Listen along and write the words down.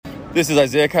This is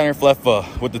Isaiah Kiner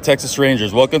Fleffa with the Texas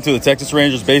Rangers. Welcome to the Texas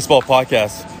Rangers Baseball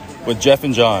Podcast with Jeff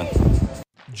and John.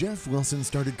 Jeff Wilson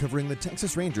started covering the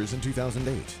Texas Rangers in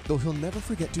 2008, though he'll never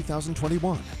forget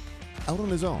 2021. Out on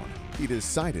his own, he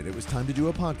decided it was time to do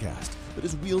a podcast, but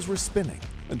his wheels were spinning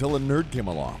until a nerd came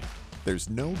along. There's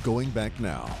no going back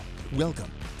now.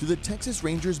 Welcome to the Texas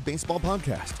Rangers Baseball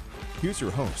Podcast. Here's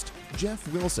your host, Jeff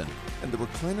Wilson, and the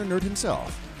recliner nerd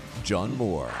himself, John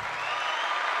Moore.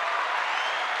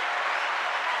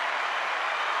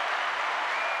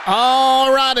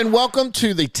 All right, and welcome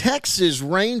to the Texas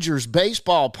Rangers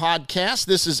Baseball Podcast.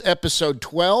 This is episode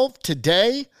 12.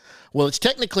 Today, well, it's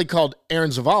technically called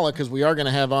Aaron Zavala because we are going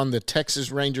to have on the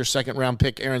Texas Rangers second-round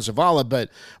pick, Aaron Zavala,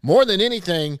 but more than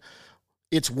anything,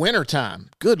 it's wintertime.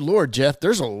 Good Lord, Jeff,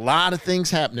 there's a lot of things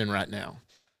happening right now.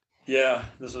 Yeah,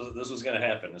 this was going to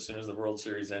happen as soon as the World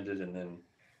Series ended, and then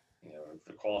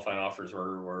the qualifying offers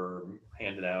were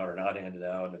handed out or not handed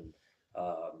out, and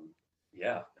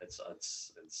yeah, it's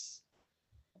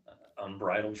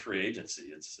unbridled free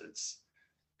agency. It's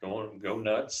go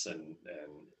nuts, and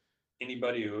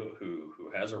anybody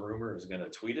who has a rumor is going to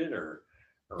tweet it or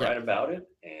write about it,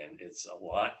 and it's a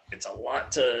lot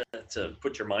to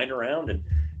put your mind around. And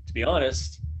to be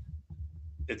honest,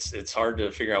 it's hard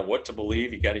to figure out what to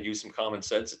believe. You got to use some common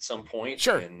sense at some point.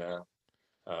 Sure. And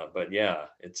but yeah,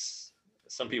 it's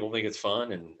some people think it's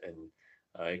fun, and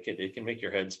it can make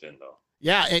your head spin though.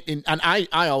 Yeah, and I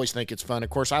always think it's fun. Of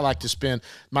course, I like to spend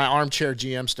my armchair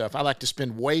GM stuff. I like to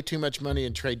spend way too much money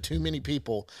and trade too many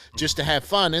people just to have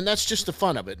fun, and that's just the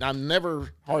fun of it. I'm never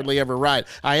hardly ever right.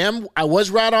 I was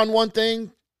right on one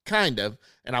thing, kind of,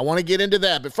 and I want to get into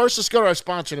that. But first, let's go to our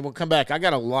sponsor, and we'll come back. I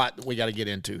got a lot that we got to get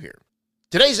into here.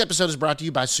 Today's episode is brought to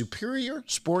you by Superior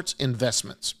Sports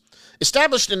Investments.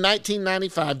 Established in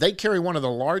 1995, they carry one of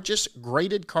the largest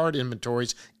graded card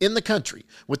inventories in the country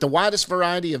with the widest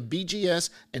variety of BGS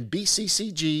and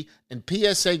BCCG and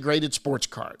PSA graded sports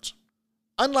cards.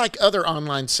 Unlike other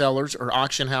online sellers or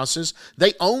auction houses,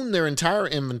 they own their entire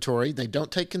inventory. They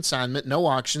don't take consignment, no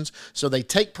auctions, so they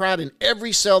take pride in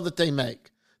every sale that they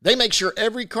make. They make sure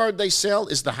every card they sell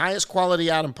is the highest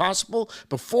quality item possible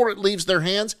before it leaves their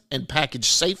hands and packaged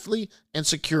safely and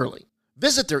securely.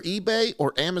 Visit their eBay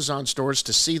or Amazon stores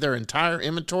to see their entire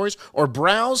inventories or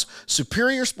browse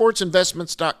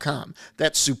SuperiorSportsInvestments.com.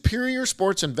 That's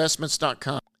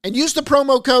SuperiorSportsInvestments.com. And use the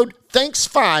promo code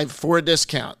THANKS5 for a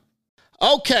discount.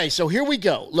 Okay, so here we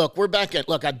go. Look, we're back at,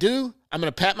 I'm going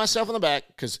to pat myself on the back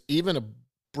because even a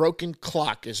broken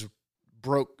clock is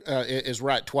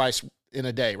right twice in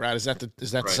a day, right? Is that the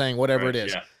saying, whatever it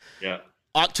is? Yeah.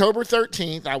 October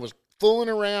 13th, I was fooling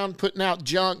around, putting out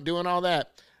junk, doing all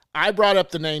that. I brought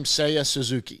up the name Seiya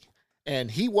Suzuki, and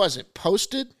he wasn't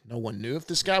posted. No one knew if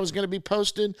this guy was going to be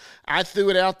posted. I threw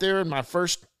it out there in my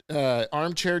first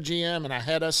armchair GM, and I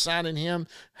had us signing him.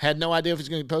 Had no idea if he's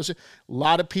going to be posted. A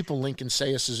lot of people linking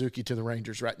Seiya Suzuki to the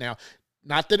Rangers right now.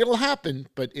 Not that it'll happen,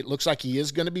 but it looks like he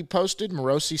is going to be posted.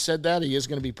 Morosi said that he is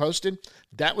going to be posted.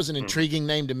 That was an intriguing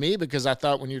name to me because I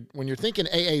thought when you're thinking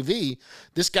AAV,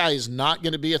 this guy is not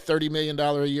going to be a $30 million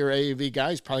a year AAV guy.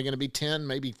 He's probably going to be 10,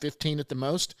 maybe 15 at the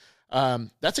most.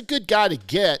 That's a good guy to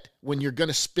get when you're going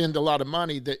to spend a lot of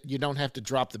money that you don't have to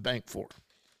drop the bank for.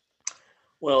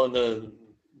 Well, and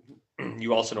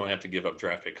you also don't have to give up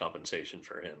draft pick compensation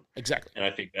for him. Exactly. And I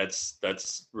think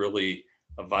that's really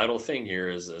a vital thing here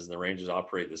as the Rangers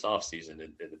operate this offseason.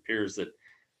 It appears that,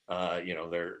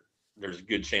 there's a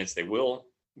good chance they will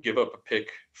give up a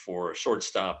pick for a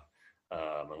shortstop,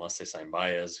 unless they sign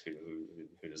Baez, who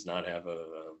does not have a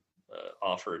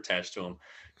offer attached to him.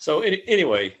 So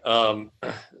anyway, the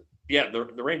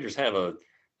Rangers have a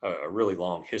really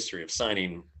long history of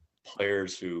signing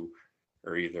players who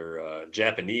are either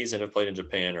Japanese and have played in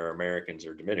Japan, or Americans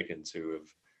or Dominicans who have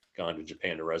gone to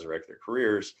Japan to resurrect their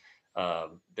careers.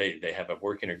 They have a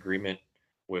working agreement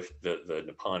with the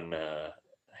Nippon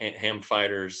ham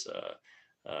fighters.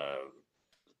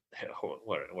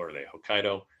 What are they?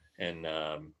 Hokkaido. And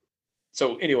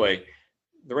so anyway,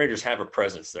 the Rangers have a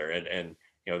presence there, and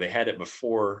they had it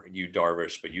before Yu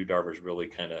Darvish, but Yu Darvish really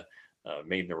kind of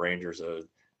made the Rangers a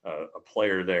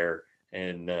player there,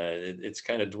 and it's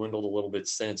kind of dwindled a little bit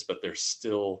since. But there's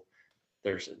still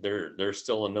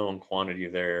a known quantity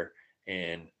there.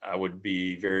 And I would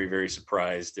be very, very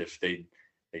surprised if they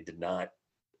did not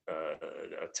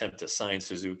attempt to sign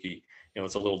Suzuki.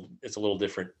 It's a little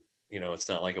different. It's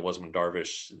not like it was when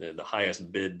Darvish, the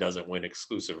highest bid doesn't win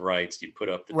exclusive rights. You put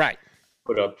up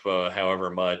however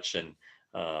much, and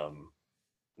then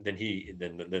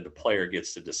the player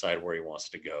gets to decide where he wants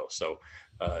to go. So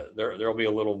there'll be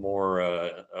a little more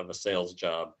of a sales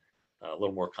job, a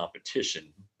little more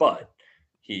competition. But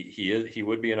he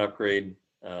would be an upgrade.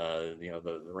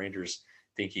 The Rangers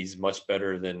think he's much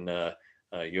better than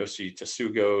Yoshi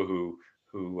Tsugo,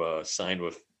 who signed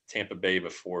with Tampa Bay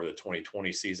before the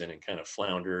 2020 season and kind of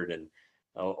floundered, and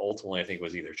ultimately I think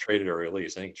was either traded or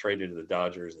released. I think traded to the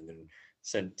Dodgers and then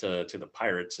sent to the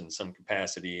Pirates in some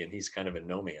capacity, and he's kind of in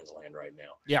no man's land right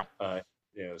now. Yeah.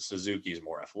 Suzuki's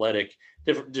more athletic,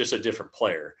 just a different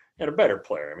player and a better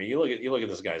player. I mean, you look at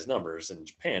this guy's numbers in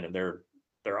Japan, and they're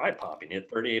eye popping. He had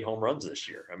 38 home runs this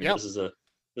year. I mean, Yep.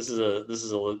 this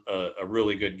is a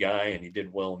really good guy, and he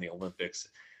did well in the Olympics.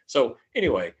 So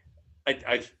anyway,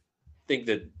 I think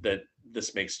that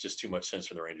this makes just too much sense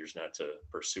for the Rangers not to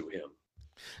pursue him.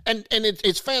 And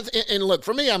it's fans. And look,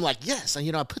 for me, I'm like, yes,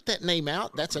 I put that name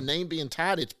out. That's a name being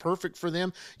tied. It's perfect for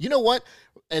them. You know what?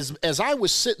 As I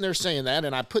was sitting there saying that,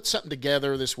 and I put something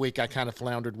together this week, I kind of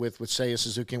floundered with Seiya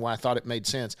Suzuki and why I thought it made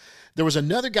sense. There was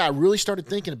another guy I really started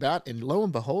thinking about, and lo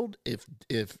and behold, if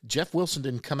Jeff Wilson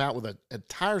didn't come out with an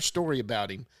entire story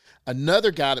about him,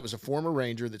 another guy that was a former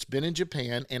Ranger that's been in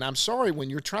Japan, and I'm sorry, when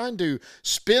you're trying to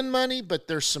spend money, but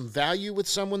there's some value with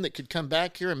someone that could come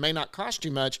back here and may not cost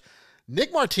you much,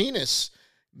 Nick Martinez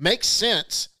makes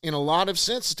sense in a lot of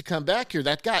senses to come back here.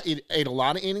 That guy ate a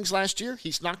lot of innings last year.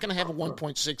 He's not going to have a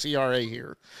 1.6 ERA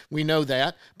here. We know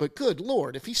that. But good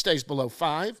Lord, if he stays below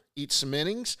 5, eats some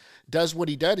innings, does what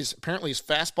he does, apparently his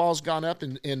fastball's gone up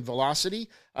in velocity.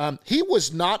 He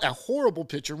was not a horrible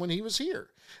pitcher when he was here.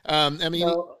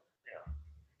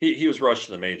 He was rushed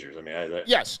to the majors. I mean,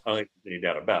 yes. I don't think there's any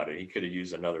doubt about it. He could have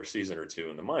used another season or two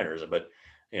in the minors, but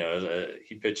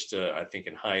he pitched, I think,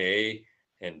 in high A,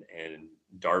 and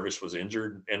Darvish was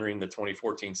injured entering the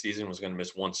 2014 season, was going to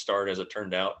miss one start as it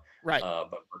turned out. Right.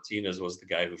 But Martinez was the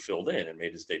guy who filled in and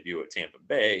made his debut at Tampa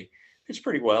Bay, pitched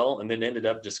pretty well, and then ended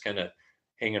up just kind of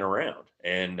hanging around.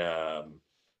 And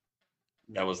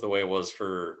that was the way it was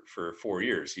for 4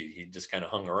 years. He just kind of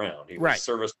hung around. He was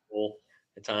serviceable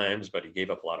at times, but he gave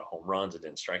up a lot of home runs. It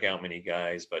didn't strike out many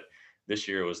guys. But this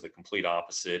year was the complete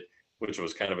opposite, which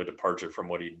was kind of a departure from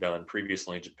what he'd done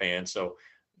previously in Japan. So,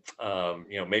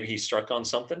 maybe he struck on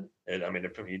something. And, I mean,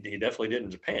 he definitely did in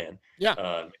Japan.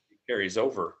 Yeah. It carries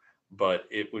over, but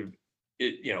it would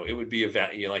be a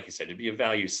value, like you said, it'd be a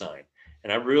value sign.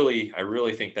 And I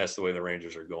really think that's the way the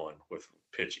Rangers are going with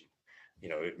pitching.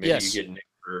 Maybe you get Nick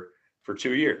for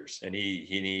 2 years, and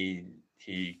he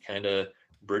kind of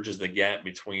bridges the gap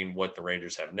between what the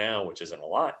Rangers have now, which isn't a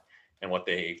lot, and what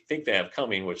they think they have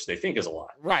coming, which they think is a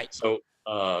lot. Right. So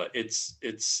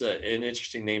it's an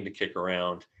interesting name to kick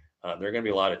around. There are going to be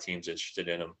a lot of teams interested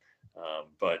in him.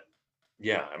 But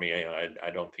yeah, I mean, I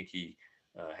don't think he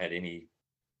had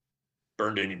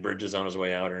burned any bridges on his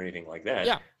way out or anything like that.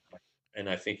 Yeah. And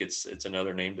I think it's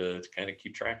another name to kind of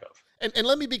keep track of. And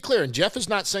let me be clear, and Jeff is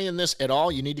not saying this at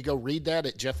all. You need to go read that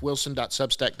at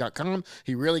jeffwilson.substack.com.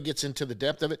 He really gets into the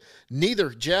depth of it. Neither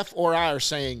Jeff or I are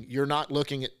saying you're not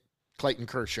looking at Clayton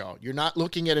Kershaw. You're not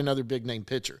looking at another big-name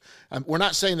pitcher. We're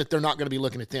not saying that they're not going to be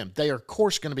looking at them. They are, of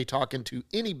course, going to be talking to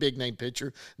any big-name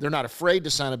pitcher. They're not afraid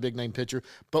to sign a big-name pitcher.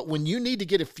 But when you need to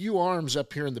get a few arms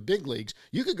up here in the big leagues,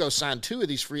 you could go sign 2 of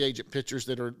these free agent pitchers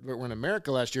that were in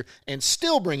America last year and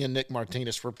still bring in Nick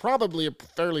Martinez for probably a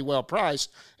fairly well price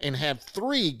and have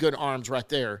 3 good arms right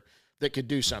there that could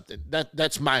do something.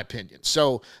 That's my opinion.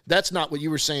 So that's not what you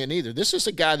were saying either. This is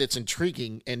a guy that's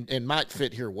intriguing and might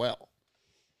fit here well.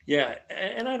 Yeah,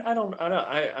 and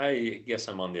I guess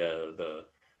I'm on the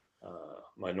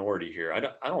minority here.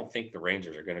 I don't think the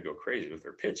Rangers are going to go crazy with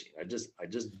their pitching. I just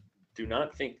do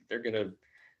not think they're going to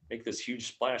make this huge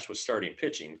splash with starting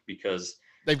pitching because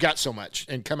they've got so much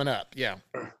and coming up. Yeah,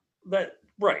 but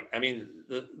right. I mean,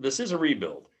 this is a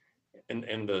rebuild,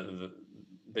 and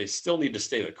they still need to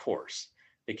stay the course.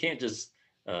 They can't just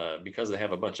because they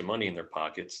have a bunch of money in their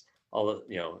pockets, alter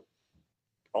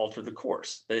the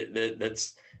course.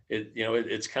 That's it.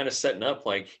 It's kind of setting up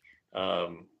like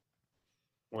when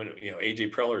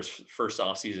AJ Preller's first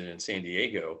offseason in San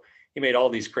Diego, he made all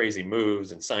these crazy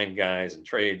moves and signed guys and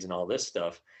trades and all this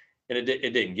stuff, and it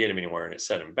didn't get him anywhere, and it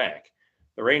set him back.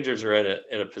 The Rangers are at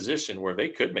a position where they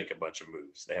could make a bunch of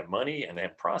moves. They have money and they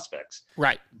have prospects.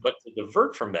 Right. But to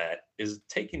divert from that is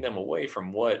taking them away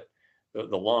from what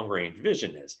the long range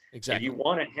vision is. Exactly. If you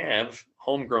want to have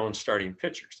homegrown starting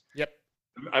pitchers. Yep.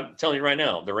 I'm telling you right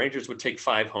now, the Rangers would take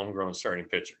 5 homegrown starting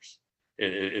pitchers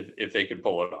if they could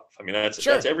pull it off. I mean, that's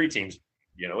every team's.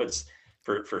 It's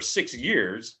for 6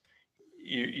 years,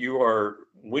 you are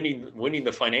winning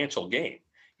the financial game.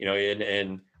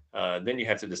 And then you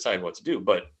have to decide what to do.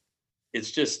 But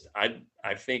it's just I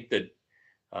think that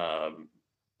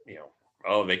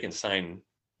they can sign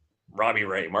Robbie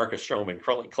Ray, Marcus Stroman,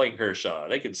 Clayton Kershaw.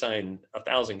 They could sign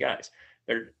 1,000 guys.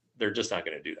 they're just not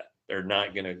going to do that. They're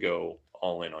not going to go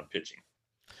all in on pitching.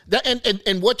 That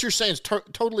and what you're saying is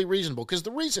totally reasonable, because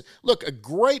the reason, look, a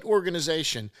great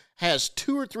organization has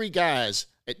 2 or 3 guys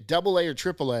at AA or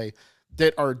AAA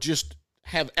that are just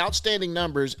have outstanding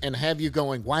numbers and have you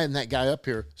going, why isn't that guy up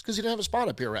here? It's because he doesn't have a spot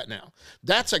up here right now.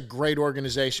 That's a great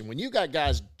organization. When you got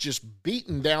guys just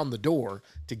beating down the door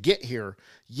to get here,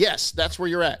 yes, that's where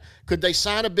you're at. Could they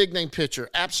sign a big name pitcher?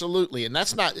 Absolutely. And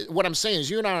that's not what I'm saying. Is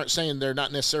you and I aren't saying they're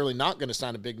not necessarily not going to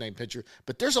sign a big name pitcher,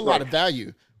 but there's a lot of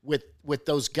value with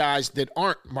those guys that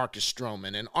aren't Marcus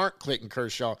Stroman and aren't Clayton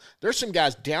Kershaw. There's some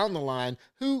guys down the line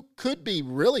who could be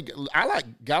really good. I like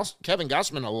Kevin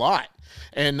Gausman a lot.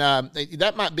 And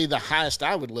that might be the highest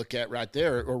I would look at right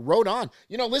there, or Rodon.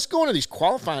 Let's go into these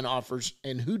qualifying offers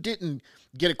and who didn't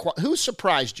get who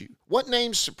surprised you? What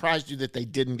names surprised you that they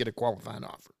didn't get a qualifying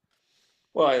offer?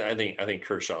 Well, I think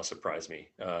Kershaw surprised me,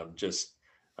 just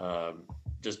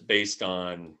based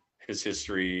on his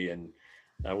history and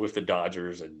with the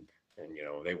Dodgers, and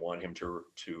they want him to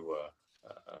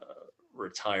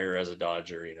retire as a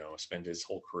Dodger, spend his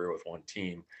whole career with one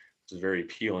team, which is very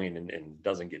appealing and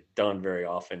doesn't get done very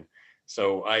often.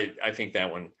 So I think that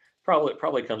one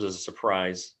probably comes as a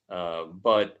surprise.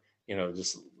 But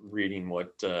just reading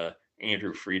what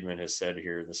Andrew Friedman has said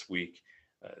here this week,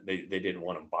 they didn't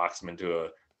want to box him into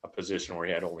a position where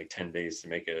he had only 10 days to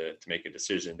make a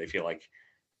decision. They feel like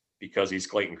because he's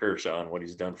Clayton Kershaw and what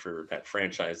he's done for that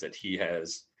franchise, that he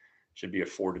should be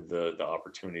afforded the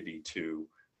opportunity to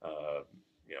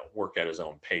work at his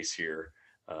own pace here.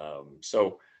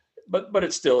 But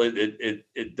it's still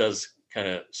it does kind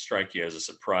of strike you as a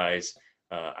surprise.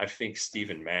 I think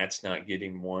Steven Matz not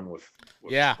getting one with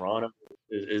Toronto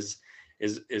is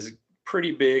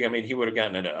pretty big. I mean, he would have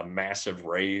gotten a massive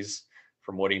raise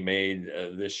from what he made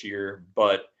this year,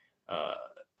 but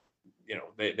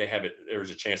they have it. There's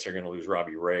a chance they're going to lose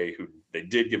Robbie Ray, who they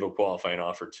did give a qualifying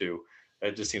offer to.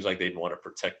 It just seems like they'd want to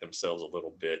protect themselves a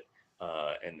little bit,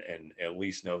 and at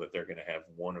least know that they're going to have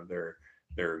one of their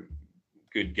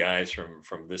good guys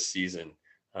from this season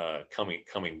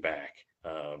coming back.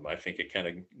 I think it kind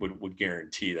of would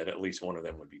guarantee that at least one of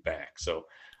them would be back. So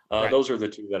those are the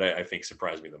two that I think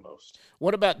surprised me the most.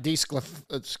 What about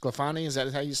Sclafani? Is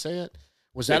that how you say it?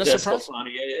 Was that a surprise?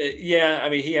 Yeah, I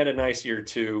mean, he had a nice year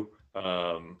too.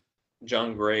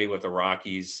 John Gray with the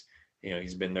Rockies,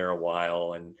 he's been there a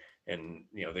while, and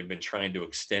they've been trying to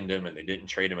extend him, and they didn't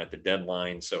trade him at the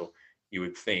deadline. So you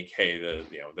would think, hey,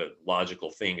 the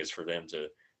logical thing is for them to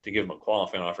give him a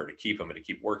qualifying offer to keep him and to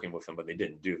keep working with him, but they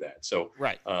didn't do that. So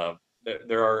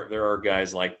there are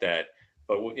guys like that,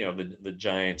 but the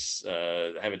Giants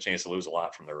have a chance to lose a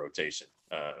lot from their rotation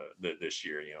this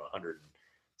year.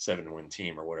 107-win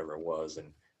team or whatever it was,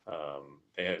 and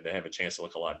they have a chance to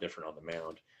look a lot different on the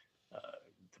mound,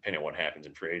 depending on what happens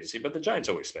in free agency. But the Giants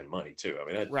always spend money too. I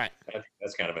mean,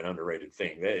 that's kind of an underrated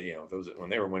thing. Those when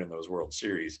they were winning those World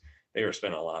Series, they were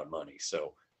spending a lot of money.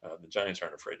 So the Giants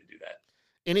aren't afraid to do that.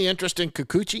 Any interest in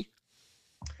Kikuchi?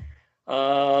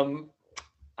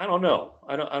 I don't know.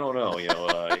 I don't know.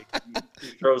 He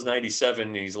throws 97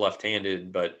 and he's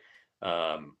left-handed, but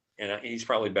and he's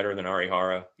probably better than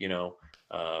Arihara.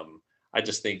 I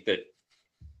just think that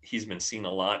he's been seen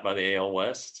a lot by the AL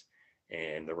West,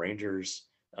 and the Rangers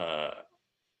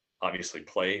obviously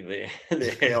play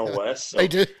the AL West. So, They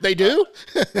do.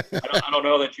 I don't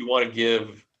know that you want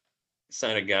to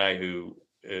sign a guy who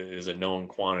is a known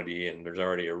quantity, and there's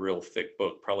already a real thick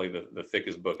book, probably the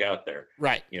thickest book out there.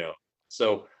 Right.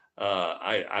 So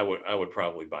I would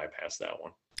probably bypass that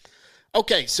one.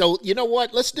 Okay, so you know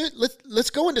what? Let's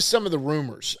go into some of the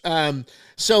rumors.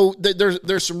 So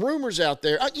there's some rumors out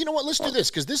there. You know what? Let's do this,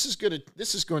 because this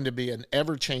is going to be an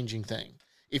ever-changing thing.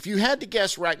 If you had to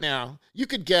guess right now, you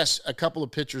could guess a couple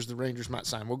of pitchers the Rangers might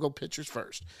sign. We'll go pitchers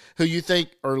first. Who you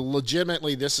think are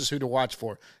legitimately, this is who to watch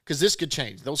for? Because this could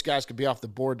change. Those guys could be off the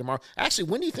board tomorrow. Actually,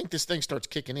 when do you think this thing starts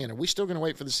kicking in? Are we still going to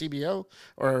wait for the CBA,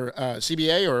 or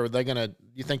are they going to?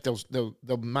 You think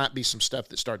there might be some stuff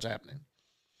that starts happening?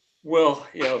 Well,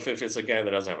 if it's a guy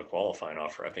that doesn't have a qualifying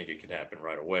offer, I think it could happen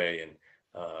right away. And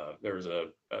there was a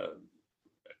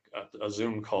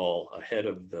Zoom call ahead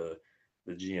of the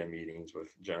GM meetings with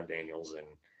John Daniels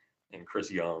and Chris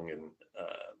Young, and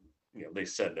they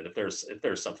said that if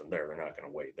there's something there, they're not going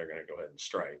to wait. They're going to go ahead and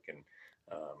strike, and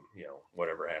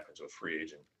whatever happens with free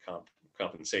agent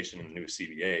compensation in the new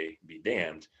CBA, be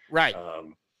damned. Right.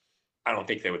 I don't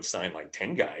think they would sign like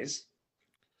 10 guys,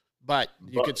 but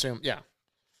you could assume, yeah.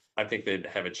 I think they'd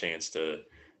have a chance to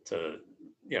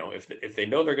if they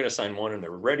know they're going to sign one and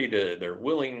they're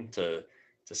willing to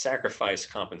sacrifice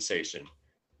compensation,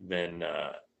 then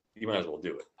you might as well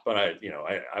do it. But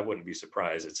I wouldn't be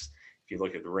surprised. If you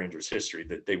look at the Rangers' history,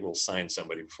 that they will sign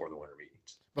somebody before the winter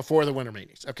meetings. Before the winter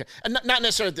meetings, okay, and not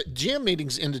necessarily the GM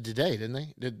meetings ended today, didn't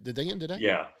they? Did they end today?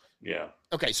 Yeah.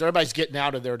 Okay, so everybody's getting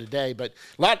out of there today, but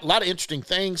a lot of interesting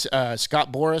things.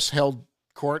 Scott Boras held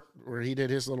court where he did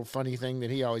his little funny thing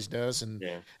that he always does, and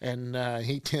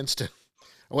he tends to.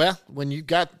 Well, when you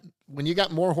got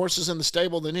more horses in the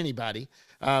stable than anybody,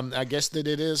 I guess that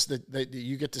it is that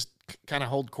you get to kind of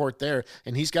hold court there,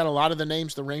 and he's got a lot of the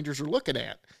names the Rangers are looking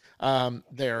at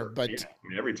there. But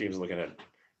every team's looking at.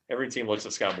 Every team looks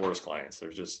at Scott Boras' clients.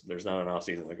 There's not an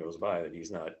offseason that goes by that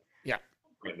he's not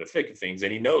in the thick of things,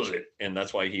 and he knows it, and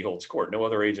that's why he holds court. No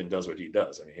other agent does what he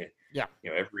does. I mean,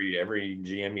 every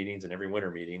GM meetings and every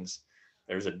winter meetings,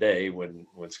 there's a day when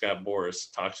Scott Boras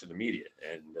talks to the media,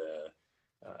 and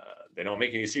they don't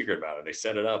make any secret about it. They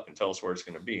set it up and tell us where it's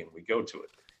going to be, and we go to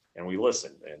it, and we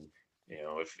listen. And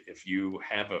if you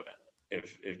have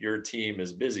if your team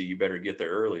is busy, you better get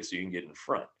there early so you can get in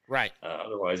front. Right.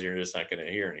 Otherwise, you're just not going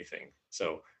to hear anything.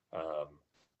 So,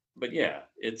 but yeah,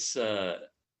 it's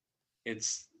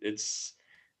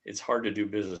hard to do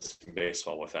business in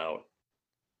baseball without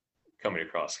coming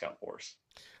across Scott Boras.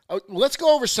 Oh, let's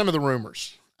go over some of the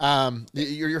rumors.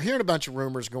 You're hearing a bunch of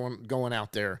rumors going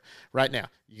out there right now.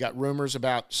 You got rumors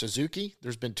about Suzuki.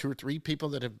 There's been 2 or 3 people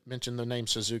that have mentioned the name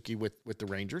Suzuki with the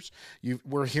Rangers.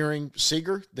 We're hearing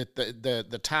Seager, that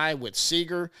the tie with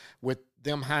Seager, with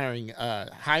them hiring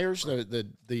hires the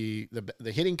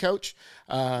hitting coach,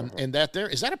 and that there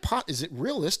is that is it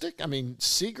realistic? I mean,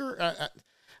 Seager.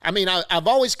 I've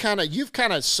always you've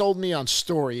kind of sold me on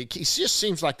Story. It just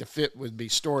seems like the fit would be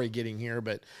Story getting here,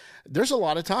 but there's a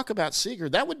lot of talk about Seager.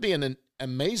 That would be an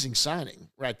amazing signing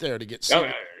right there to get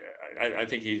Seager. I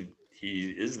think he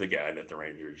is the guy that the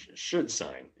Rangers should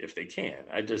sign if they can.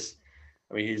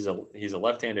 He's a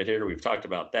left-handed hitter. We've talked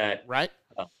about that. Right.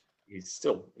 He's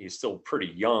still pretty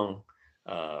young.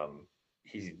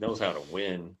 He knows how to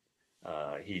win.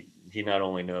 He not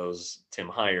only knows Tim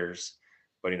Hires,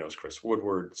 but he knows Chris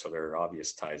Woodward, so there are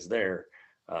obvious ties there.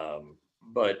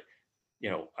 But he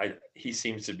and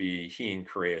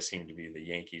Correa seem to be the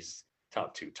Yankees'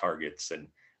 top 2 targets, and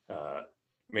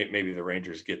maybe the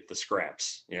Rangers get the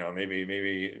scraps. Maybe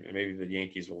the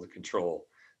Yankees will control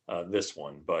this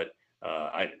one. But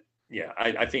I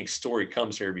think Story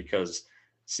comes here because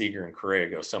Seager and Correa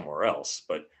go somewhere else.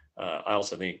 But I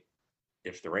also think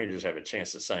if the Rangers have a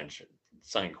chance to sign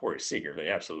Corey Seager, they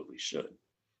absolutely should.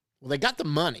 Well, they got the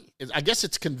money. I guess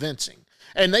it's convincing,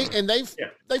 and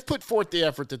they've put forth the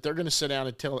effort that they're going to sit down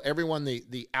and tell everyone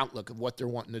the outlook of what they're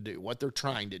wanting to do, what they're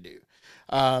trying to do,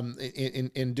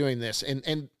 in doing this.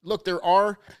 And look,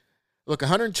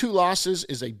 102 losses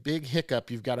is a big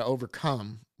hiccup you've got to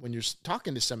overcome when you're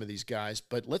talking to some of these guys.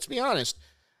 But let's be honest,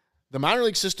 the minor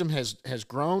league system has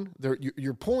grown.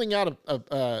 You're pulling out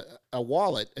a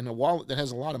wallet, and a wallet that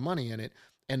has a lot of money in it.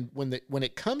 And when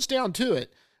it comes down to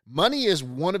it, money is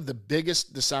one of the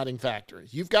biggest deciding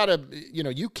factors. You've got to,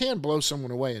 you can blow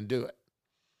someone away and do it.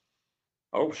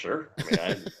 Oh, sure.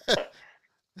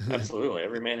 Absolutely.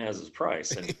 Every man has his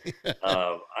price. And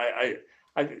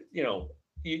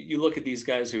you look at these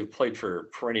guys who've played for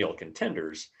perennial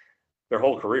contenders their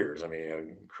whole careers.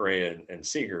 Correa and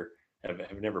Seager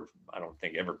have never, I don't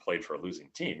think, ever played for a losing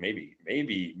team.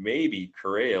 Maybe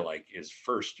Correa like his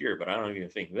first year, but I don't even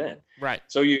think then. Right.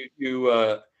 So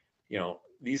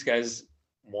these guys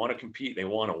want to compete. They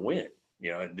want to win.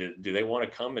 Do they want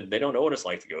to come? And they don't know what it's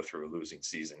like to go through a losing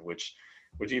season, which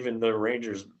even the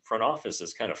Rangers front office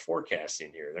is kind of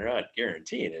forecasting here. They're not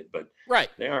guaranteeing it, but right.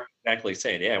 They aren't exactly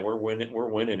saying, yeah, we're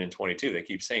winning in 22. They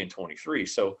keep saying 23.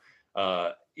 So,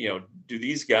 do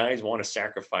these guys want to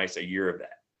sacrifice a year of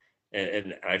that?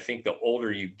 And I think the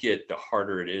older you get, the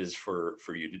harder it is for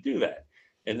you to do that.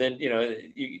 And then,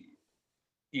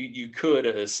 you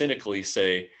could cynically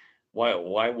say,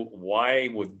 why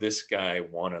would this guy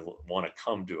want to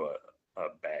come to a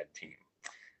bad team?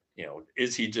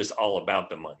 Is he just all about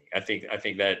the money? I think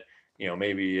that,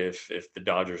 maybe if the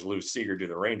Dodgers lose Seager to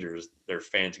the Rangers, their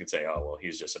fans can say, oh, well,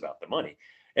 he's just about the money.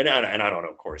 And I don't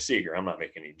know Corey Seager. I'm not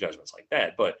making any judgments like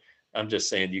that, but I'm just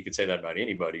saying you could say that about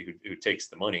anybody who takes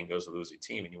the money and goes to a losing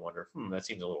team, and you wonder, that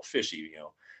seems a little fishy,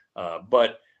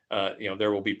 But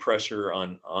there will be pressure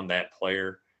on that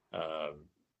player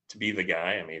to be the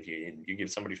guy. If you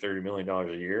give somebody $30 million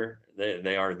a year,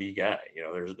 they are the guy.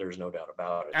 There's no doubt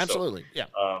about it. Absolutely, so,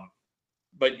 yeah.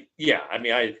 But yeah,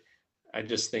 I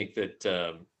just think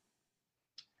that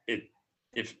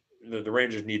if the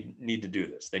Rangers need to do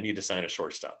this, they need to sign a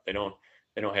shortstop. They don't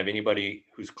have anybody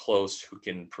who's close who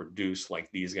can produce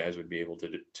like these guys would be able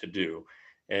to do.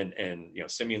 And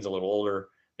Simeon's a little older.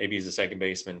 maybe he's a second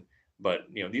baseman, but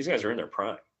these guys are in their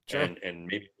prime, Sure. and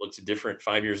maybe it looks different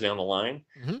 5 years down the line,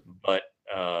 but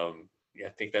yeah, I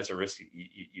think that's a risk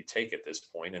you take at this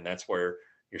point, and that's where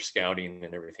your scouting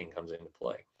and everything comes into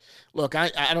play. Look,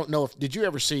 I don't know if did you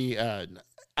ever see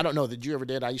I don't know that you ever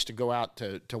did. I used to go out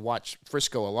to watch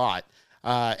Frisco a lot.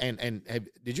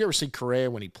 Did you ever see Correa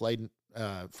when he played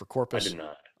for Corpus? I did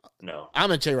not. No. I'm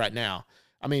going to tell you right now.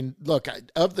 I mean, look,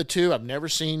 of the two, I've never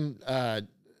seen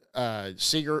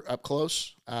Seager up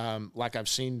close like I've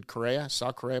seen Correa.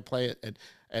 Saw Correa play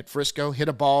at Frisco, hit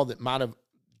a ball that might have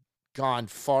gone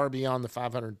far beyond the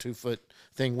 502-foot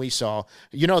thing we saw.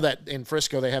 You know that in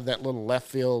Frisco they have that little left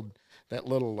field, that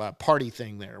little party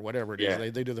thing there, whatever it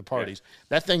is. They do the parties. Yeah.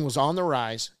 That thing was on the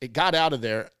rise. It got out of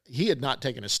there. He had not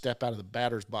taken a step out of the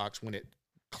batter's box when it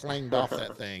clanged off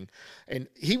that thing. And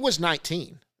he was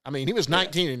 19. I mean, he was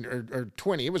 19 or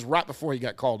 20. It was right before he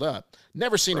got called up.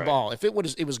 Never seen a ball. If it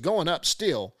was going up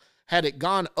still, had it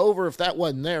gone over, if that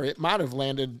wasn't there, it might have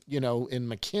landed, in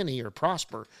McKinney or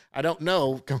Prosper. I don't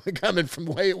know, coming from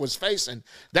the way it was facing.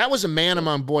 That was a man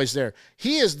among boys there.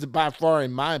 He is, by far,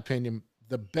 in my opinion,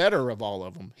 the better of all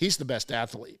of them. He's the best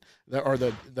athlete, or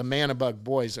the man among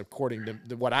boys, according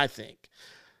to what I think.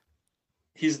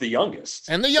 He's the youngest.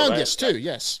 And the youngest, too,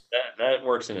 yes. That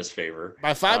works in his favor.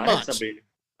 By 5 months.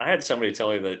 I had somebody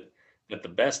tell you that the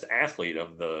best athlete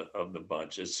of the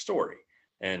bunch is Story.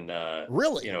 And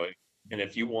really, and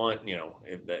if you want,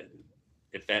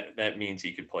 if that means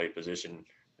he could play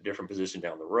a different position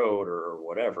down the road or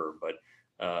whatever, but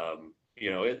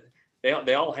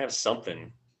they all have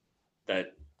something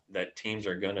that teams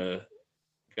are gonna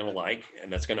like,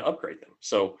 and that's gonna upgrade them.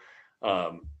 So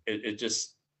it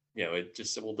just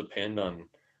will depend on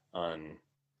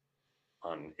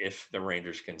if the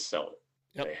Rangers can sell it.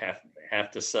 Yep. They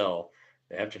have to sell.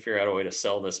 They have to figure out a way to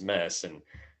sell this mess, and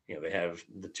they have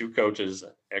the two coaches,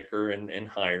 Ecker and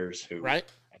Hires, who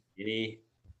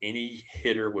any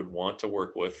hitter would want to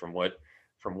work with, from what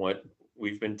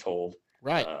we've been told.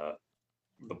 Right.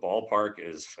 The ballpark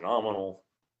is phenomenal,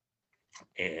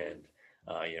 and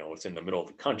it's in the middle of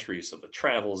the country, so the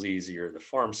travel's easier. The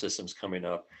farm system's coming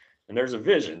up, and there's a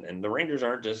vision. And the Rangers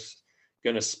aren't just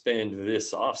going to spend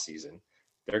this offseason.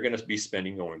 They're going to be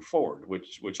spending going forward,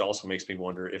 which also makes me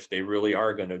wonder if they really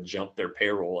are going to jump their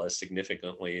payroll as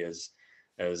significantly as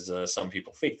some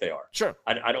people think they are. Sure.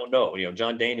 I don't know.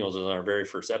 John Daniels was on our very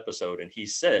first episode, and he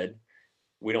said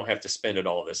we don't have to spend it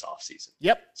all this offseason.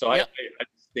 Yep. So I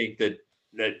think that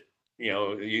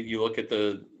you look at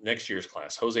the next year's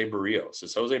class. Jose Barrios.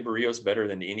 Is Jose Barrios better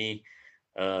than any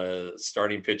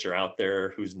starting pitcher out there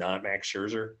who's not Max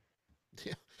Scherzer?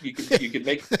 Yeah. You could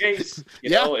make the case,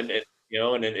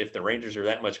 and if the Rangers are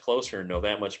that much closer and know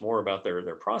that much more about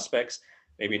their prospects,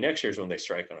 maybe next year's when they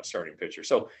strike on a starting pitcher.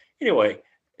 So anyway,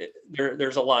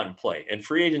 there's a lot in play, and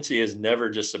free agency is never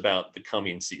just about the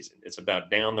coming season. It's about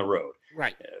down the road,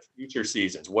 right? Future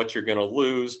seasons, what you're going to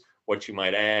lose, what you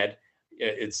might add.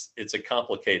 It's a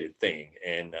complicated thing,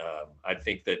 and I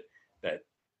think that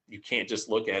you can't just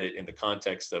look at it in the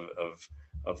context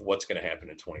of what's going to happen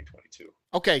in 2022.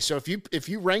 Okay, so if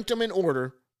you ranked them in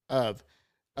order of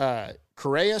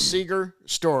Correa, Seager,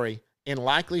 Story, in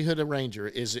likelihood of Ranger,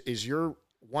 is your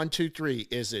 1, 2, 3?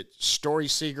 Is it Story,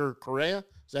 Seager, Correa?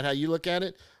 Is that how you look at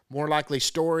it? More likely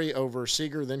Story over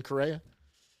Seager than Correa?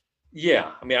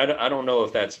 Yeah, I mean, I don't know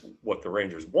if that's what the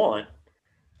Rangers want.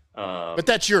 But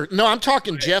that's I'm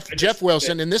talking Jeff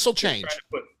Wilson, and this will change.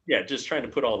 Just trying to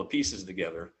put all the pieces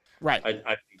together. Right.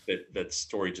 I think that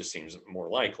Story just seems more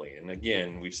likely. And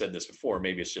again, we've said this before,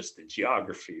 maybe it's just the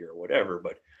geography or whatever,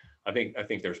 but I think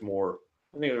there's more.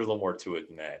 I think there's a little more to it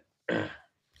than that.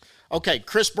 Okay,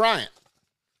 Chris Bryant.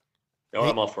 No,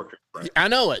 I'm all for Chris Bryant. I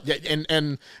know it,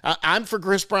 and I'm for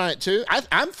Chris Bryant too.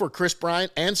 I'm for Chris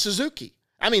Bryant and Suzuki.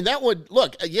 I mean, that would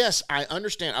look. Yes, I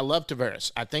understand. I love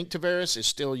Taveras. I think Taveras is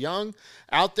still young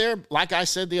out there. Like I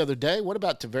said the other day, what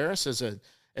about Taveras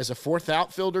as a fourth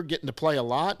outfielder, getting to play a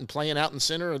lot and playing out in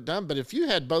center of done? But if you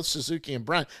had both Suzuki and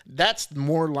Bryant, that's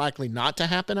more likely not to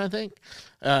happen, I think.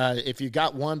 If you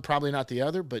got one, probably not the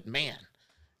other. But, man,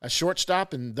 a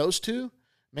shortstop and those two,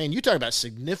 man, you talk about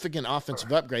significant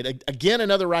offensive upgrade. Again,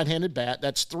 another right-handed bat.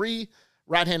 That's 3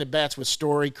 right-handed bats with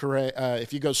Story, Correa.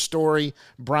 If you go Story,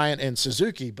 Bryant, and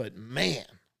Suzuki. But, man,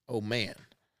 oh, man.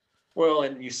 Well,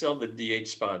 and you sell the DH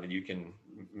spot that you can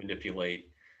manipulate.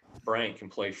 Bryant can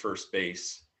play first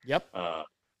base. Yep.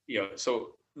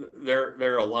 So there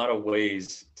are a lot of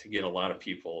ways to get a lot of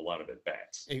people a lot of at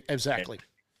bats. Exactly.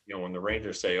 And, when the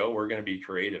Rangers say, "Oh, we're going to be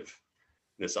creative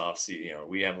this offseason,"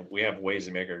 we have ways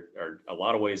to make a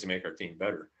lot of ways to make our team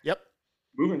better. Yep.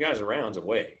 Moving guys around is a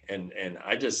way, and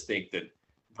I just think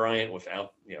Bryant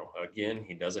without, again,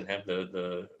 he doesn't have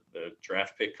the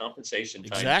draft pick compensation tied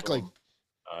to Exactly. him.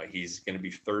 He's going to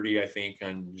be 30, I think,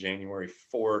 on January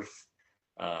 4th.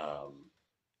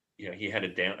 He had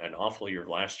an awful year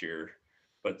last year,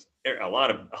 but a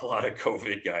lot of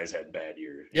COVID guys had bad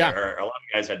years. Yeah. Or a lot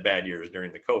of guys had bad years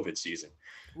during the COVID season.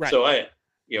 Right. So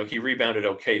he rebounded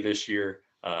okay this year.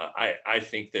 I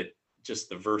think that just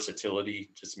the versatility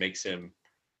just makes him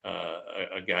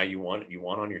a guy you want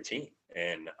on your team,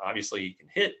 and obviously he can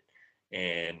hit.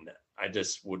 And I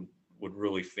just would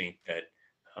really think that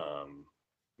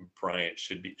Bryant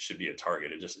should be a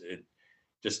target. It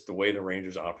just the way the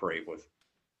Rangers operate with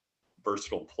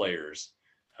versatile players,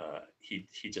 he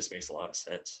just makes a lot of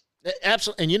sense.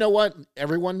 Absolutely. And you know what?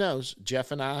 Everyone knows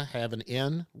Jeff and I have an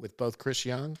in with both Chris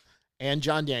Young and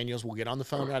John Daniels. We'll get on the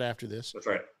phone right after this. That's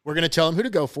right. We're going to tell them who to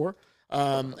go for.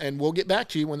 And we'll get back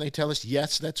to you when they tell us,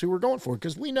 yes, that's who we're going for.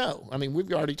 Because we know. I mean,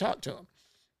 we've already talked to them.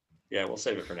 Yeah, we'll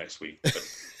save it for next week.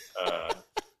 But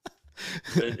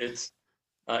it's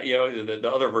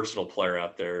the other versatile player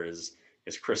out there is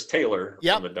Chris Taylor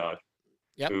from the Dodgers.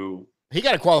 Yep. Who he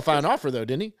got a qualifying offer though,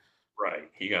 didn't he? Right,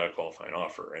 he got a qualifying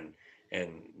offer, and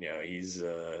he's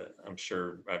I'm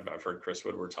sure I've heard Chris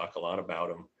Woodward talk a lot about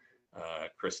him,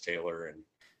 Chris Taylor, and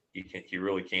he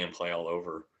really can play all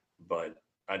over, but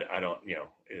I don't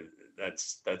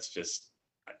that's just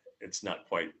it's not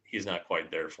quite he's not quite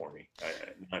there for me.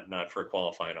 Not for a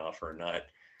qualifying offer, not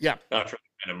for the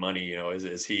kind of money.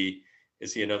 Is he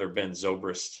another Ben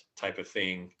Zobrist type of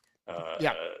thing?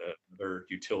 Another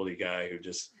utility guy who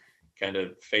just kind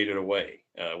of faded away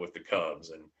with the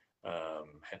Cubs, and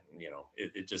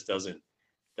it just doesn't.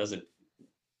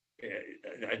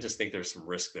 I just think there's some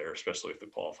risk there, especially with the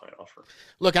qualifying offer.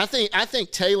 Look, I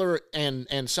think Taylor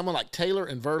and someone like Taylor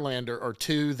and Verlander are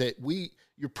two that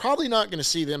you're probably not going to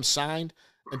see them signed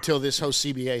until this whole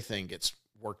CBA thing gets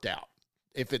worked out.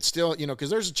 If it's still, because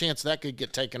there's a chance that could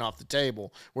get taken off the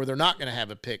table where they're not going to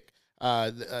have a pick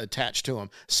attached to them.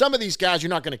 Some of these guys, you're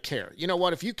not going to care. You know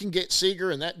what? If you can get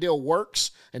Seager and that deal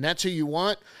works and that's who you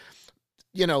want,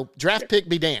 draft pick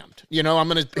be damned.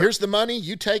 Here's the money,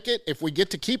 you take it. If we get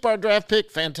to keep our draft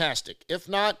pick, fantastic. If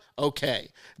not, okay.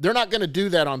 They're not going to do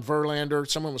that on Verlander.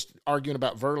 Someone was arguing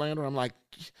about Verlander. I'm like,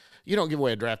 you don't give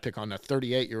away a draft pick on a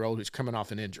 38-year-old who's coming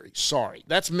off an injury. Sorry.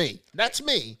 That's me.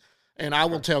 And I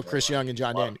will tell Chris Young and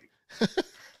John Daniels.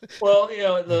 Well,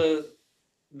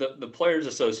 the Players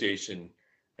Association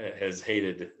has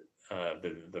hated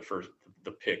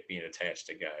the pick being attached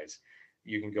to guys.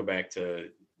 You can go back to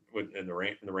in the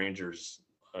Rangers,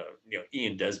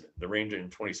 Ian Desmond, the Ranger in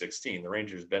 2016. The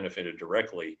Rangers benefited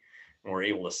directly and were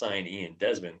able to sign Ian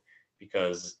Desmond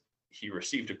because he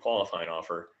received a qualifying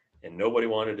offer and nobody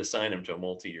wanted to sign him to a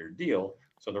multi-year deal.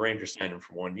 So the Rangers signed him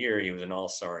for 1 year. He was an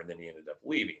all-star, and then he ended up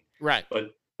leaving. Right.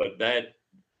 But that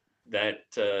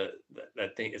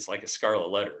thing, it's like a scarlet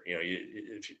letter.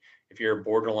 If you're a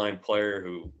borderline player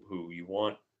who you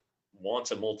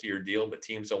wants a multi-year deal, but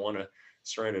teams don't want to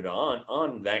surrender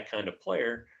on that kind of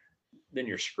player, then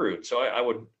you're screwed. So I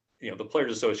would, the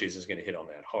Players Association is going to hit on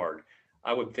that hard.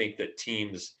 I would think that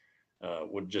teams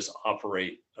would just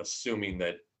operate assuming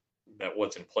that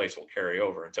what's in place will carry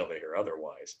over until they hear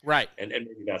otherwise. Right. And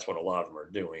maybe that's what a lot of them are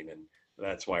doing. And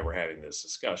that's why we're having this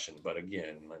discussion. But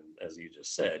again, as you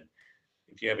just said,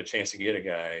 if you have a chance to get a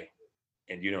guy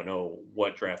and you don't know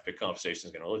what draft pick compensation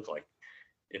is going to look like,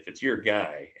 if it's your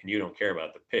guy and you don't care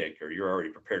about the pick or you're already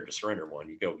prepared to surrender one,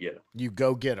 you go get him. You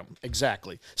go get him.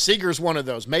 Exactly. Seager's one of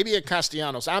those. Maybe a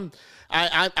Castellanos. I'm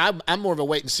more of a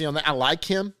wait and see on that. I like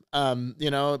him,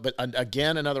 but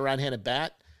again, another right-handed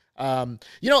bat.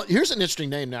 Here's an interesting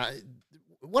name now.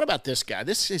 What about this guy?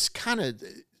 This is kind of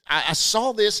I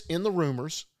saw this in the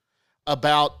rumors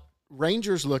about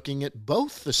Rangers looking at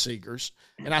both the Seagers,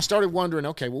 and I started wondering,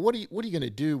 okay, well, what are you going to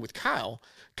do with Kyle?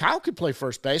 Kyle could play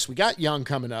first base. We got Young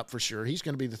coming up for sure. He's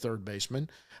going to be the third baseman.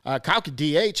 Kyle could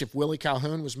DH if Willie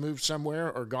Calhoun was moved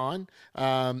somewhere or gone.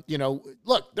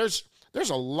 Look, there's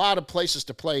a lot of places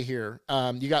to play here.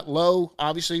 You got Lowe,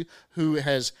 obviously, who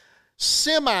has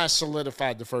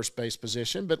semi-solidified the first base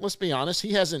position, but let's be honest,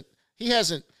 he hasn't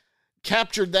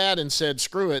captured that and said,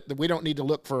 screw it, that we don't need to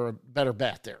look for a better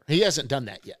bat there. He hasn't done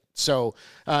that yet. So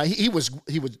he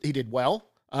did well.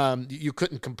 You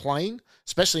couldn't complain,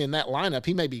 especially in that lineup.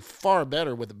 He may be far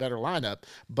better with a better lineup,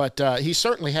 but he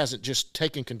certainly hasn't just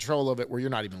taken control of it where you're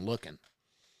not even looking.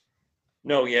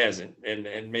 No, he hasn't,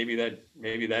 and maybe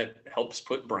that helps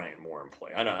put Brian more in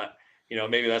play. I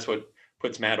don't, maybe that's what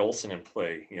puts Matt Olson in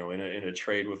play. In a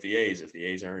trade with the A's, if the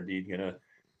A's are indeed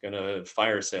gonna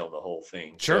fire sale the whole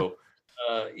thing. Sure.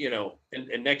 So,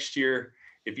 and next year,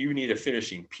 if you need a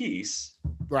finishing piece,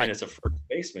 Right. and it's a first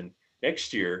baseman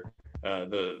next year,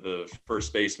 the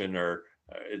first baseman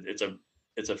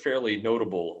it's a fairly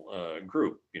notable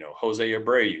group. Jose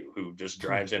Abreu, who just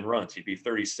drives in runs. He'd be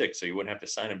 36, so you wouldn't have to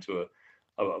sign him to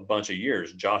a bunch of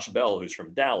years. Josh Bell, who's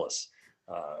from Dallas.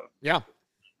 Yeah.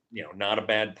 Not a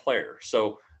bad player.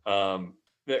 So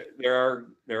there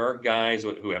are guys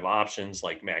who have options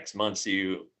like Max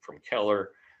Muncy from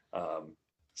Keller.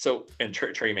 And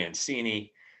Trey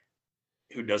Mancini,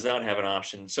 who does not have an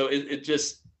option. So it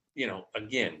just,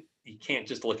 again, you can't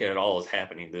just look at it all as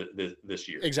happening this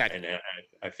year. Exactly. And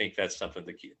I think that's something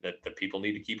that the people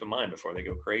need to keep in mind before they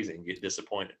go crazy and get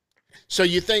disappointed. So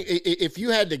you think, if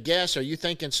you had to guess, are you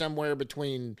thinking somewhere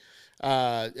between,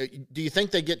 do you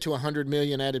think they get to 100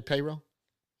 million added payroll?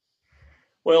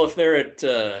 Well, if they're at,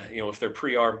 if they're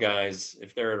pre-arb guys,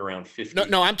 if they're at around 50.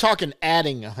 No, I'm talking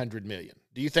adding 100 million.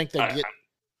 Do you think they get?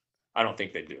 I don't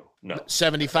think they do. No.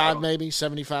 75 maybe,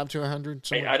 75 to 100.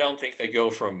 I don't think they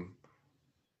go from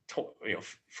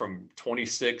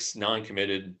 26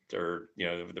 non-committed or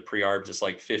the pre-arb just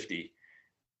like 50.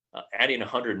 Adding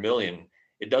 100 million,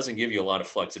 it doesn't give you a lot of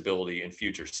flexibility in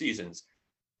future seasons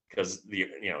because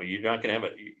you're not going to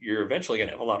have you're eventually going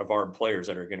to have a lot of arb players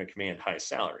that are going to command high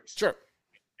salaries. Sure.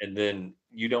 And then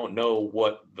you don't know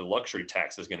what the luxury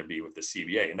tax is going to be with the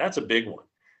CBA, and that's a big one.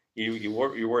 You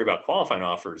worry about qualifying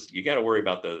offers. You got to worry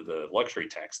about the luxury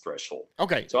tax threshold.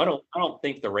 Okay. So I don't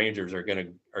think the Rangers are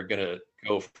gonna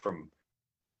go from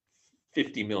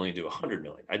 50 million to 100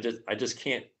 million. I just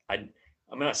can't. I'm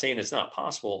not saying it's not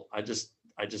possible. I just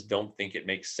don't think it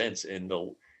makes sense in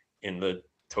the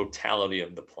totality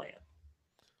of the plan.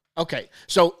 Okay.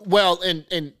 So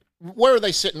and where are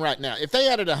they sitting right now? If they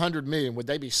added 100 million, would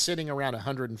they be sitting around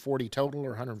 140 total or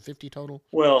 150 total?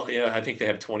 Well, yeah, I think they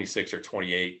have 26 or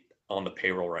 28 on the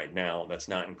payroll right now. That's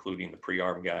not including the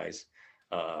pre-arb guys.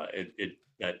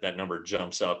 That number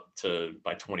jumps up to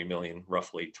by 20 million,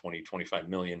 roughly 25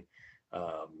 million.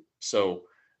 So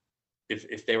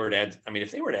if they were to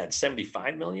add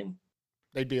 75 million,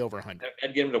 they'd be over 100.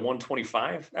 I'd get them to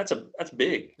 125. That's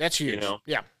big. That's huge.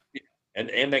 Yeah.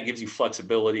 And that gives you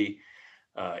flexibility.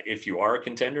 If you are a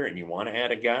contender and you want to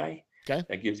add a guy, okay,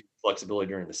 that gives you flexibility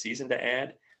during the season to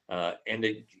add, and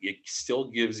it still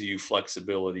gives you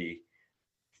flexibility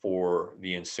for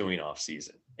the ensuing off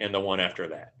season and the one after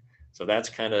that. So that's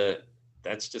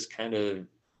just kind of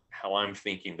how I'm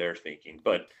thinking they're thinking.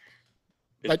 But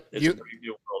it's a pretty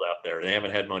new world out there. They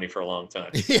haven't had money for a long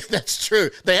time. Yeah, that's true.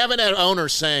 They haven't had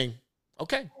owners saying,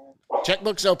 "Okay,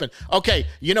 checkbook's open." Okay,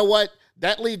 you know what?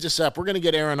 That leads us up. We're going to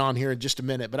get Aaron on here in just a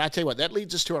minute, but I tell you what, that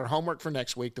leads us to our homework for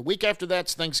next week. The week after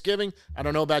that's Thanksgiving. I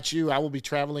don't know about you. I will be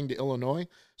traveling to Illinois,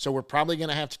 so we're probably going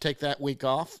to have to take that week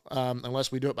off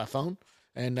unless we do it by phone.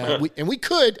 And we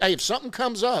could. Hey, if something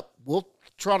comes up, we'll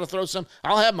try to throw some.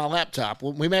 I'll have my laptop.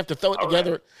 We may have to throw it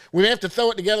together. Right. We may have to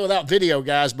throw it together without video,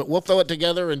 guys, but we'll throw it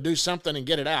together and do something and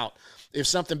get it out if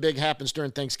something big happens during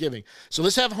Thanksgiving. So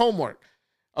let's have homework.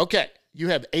 Okay, you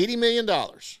have $80 million.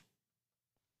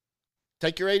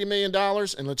 Take your $80 million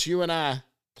and let's you and I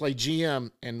play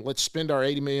GM and let's spend our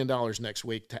 $80 million next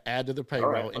week to add to the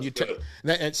payroll. Right,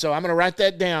 and so I'm going to write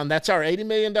that down. That's our $80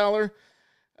 million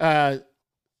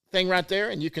thing right there.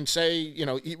 And you can say,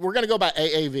 we're going to go by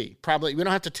AAV. Probably, we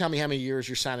don't have to tell me how many years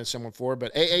you're signing someone for,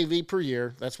 but AAV per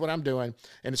year, that's what I'm doing.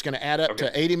 And it's going to add up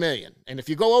to 80 million. And if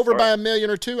you go over by a million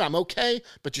or two, I'm okay,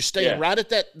 but you're staying right at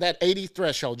that 80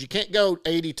 threshold. You can't go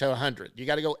 80 to 100. You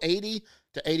got to go 80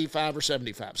 to 85 or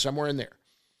 75, somewhere in there.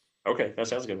 Okay, that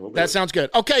sounds good. That sounds good.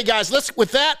 Okay, guys, let's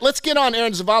get on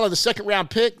Aaron Zavala, the second-round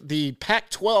pick, the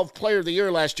Pac-12 Player of the Year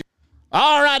last year.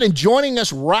 All right, and joining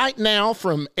us right now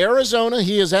from Arizona,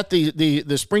 he is at the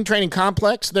spring training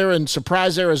complex there in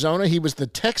Surprise, Arizona. He was the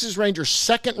Texas Rangers'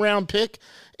 second-round pick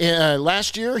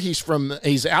last year.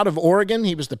 He's out of Oregon.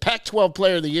 He was the Pac-12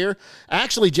 Player of the Year.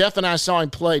 Actually, Jeff and I saw him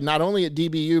play not only at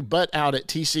DBU but out at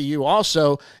TCU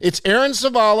also. It's Aaron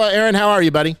Zavala. Aaron, how are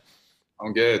you, buddy?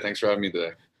 I'm good. Thanks for having me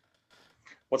today.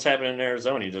 What's happening in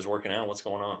Arizona? You just working out? What's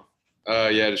going on?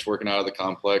 Just working out of the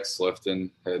complex,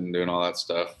 lifting, heading, doing all that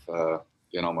stuff,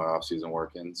 getting all my off-season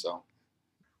work in. So,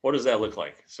 what does that look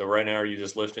like? So right now, are you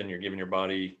just lifting? You're giving your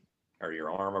body or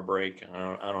your arm a break?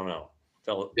 I don't know.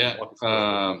 So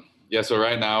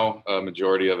right now,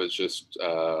 majority of it's just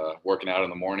working out in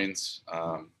the mornings.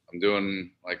 I'm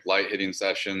doing like light hitting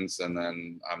sessions, and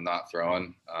then I'm not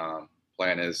throwing.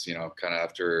 Plan is, kind of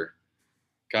after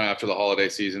the holiday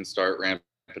season, start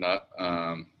ramping up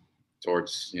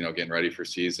towards getting ready for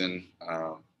season,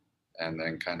 and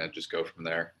then kind of just go from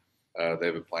there.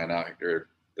 They've been planning out here.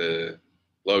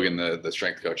 Logan, the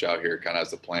strength coach out here, kind of has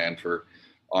the plan for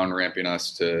on ramping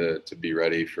us to be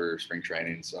ready for spring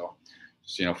training. So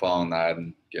just, following that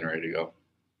and getting ready to go.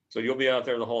 So you'll be out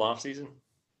there the whole off season?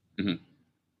 Mhm.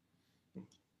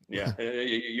 Yeah.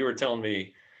 You were telling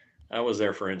me, I was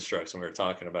there for Instructs and we were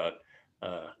talking about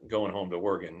going home to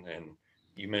Oregon, and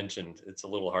you mentioned it's a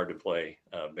little hard to play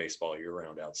baseball year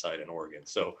round outside in Oregon.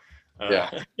 So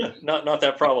Yeah. not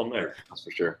that problem there. That's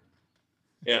for sure.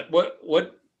 Yeah.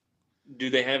 What do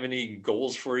they have any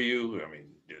goals for you? I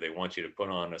mean, do they want you to put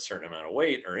on a certain amount of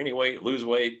weight or any weight, lose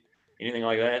weight, anything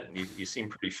like that? You seem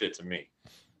pretty fit to me.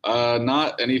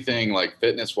 Not anything like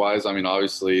fitness wise. I mean,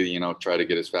 obviously, try to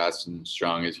get as fast and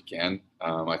strong as you can.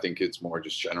 I think it's more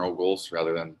just general goals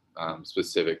rather than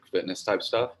specific fitness type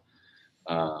stuff.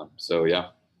 So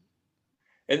yeah.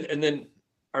 And then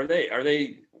are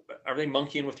they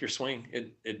monkeying with your swing?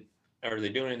 Are they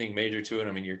doing anything major to it?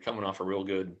 I mean, you're coming off a real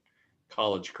good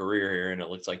college career here, and it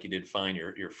looks like you did fine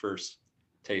your first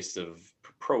taste of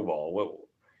pro ball.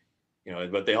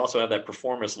 But they also have that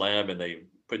performance lab, and they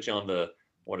put you on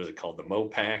what is it called, the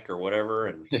MoPac or whatever,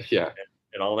 and Yeah.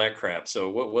 and all that crap. So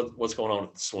what's going on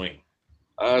with the swing?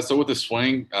 So with the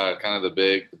swing, kind of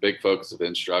the big focus of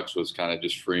Instructs was kind of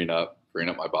just freeing up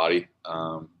my body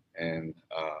and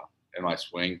my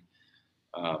swing.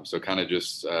 So kind of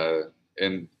just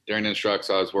and during Instructs,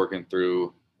 I was working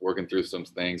through some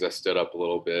things. I stood up a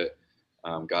little bit,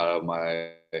 got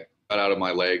out of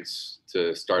my legs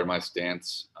to start my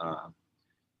stance.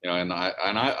 And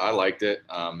I liked it.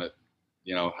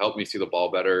 It helped me see the ball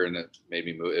better, and it made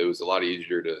me move. It was a lot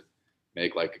easier to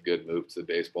make like a good move to the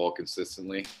baseball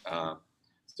consistently.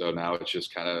 So now it's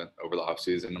just kind of over the off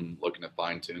season, I'm looking to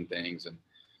fine tune things and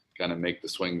kind of make the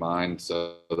swing mine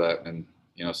so that when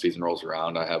season rolls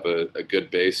around, I have a good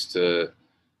base to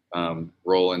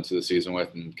roll into the season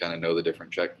with and kind of know the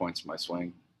different checkpoints in my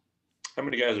swing. How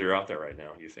many guys are out there right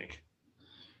now, you think?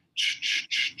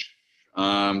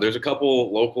 There's a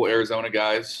couple local Arizona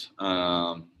guys,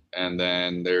 and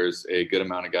then there's a good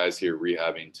amount of guys here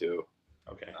rehabbing too.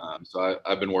 Okay. So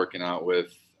I've been working out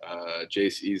with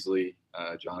Jace Easley,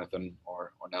 Jonathan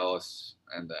Ornelas,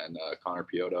 and then Connor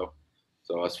Piotto.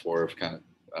 So us four have kind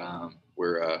of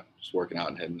we're just working out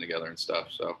and hitting together and stuff.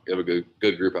 So we have a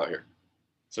good group out here.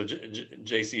 So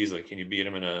Jace Easley, can you beat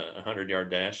him in a 100-yard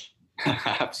dash?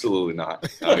 Absolutely not.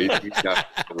 No, he's got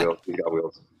wheels. He's got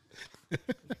wheels.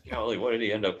 Golly, what did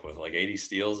he end up with? Like 80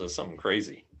 steals? That's something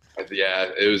crazy.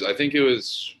 Yeah, it was. I think it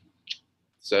was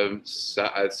 70.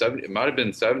 It might have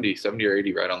been 70 or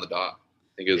 80 right on the dot.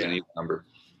 I think it was an even number.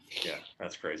 Yeah,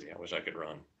 that's crazy. I wish I could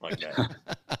run like that.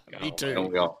 Me too.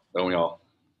 Don't we all?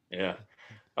 Yeah.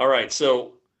 All right.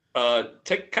 So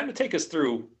take us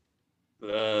through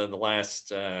the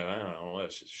last, I don't know,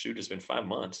 it's been 5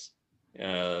 months,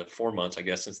 4 months, I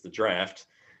guess, since the draft.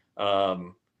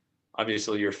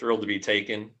 Obviously you're thrilled to be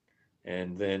taken,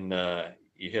 and then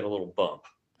you hit a little bump.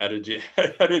 How did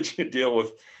you deal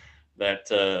with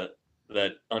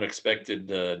that unexpected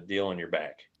deal on your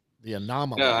back? The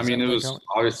anomaly. Yeah, I mean, it was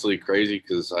obviously crazy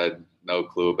because I had no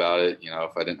clue about it.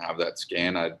 If I didn't have that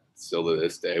scan, I still to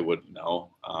this day wouldn't know.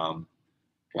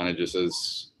 Kind of just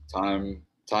as time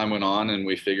went on and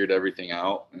we figured everything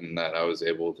out, and that I was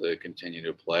able to continue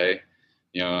to play.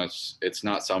 It's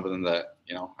not something that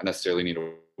I necessarily need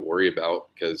to worry about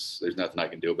because there's nothing I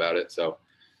can do about it. So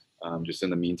just in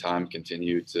the meantime,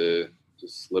 continue to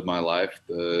just live my life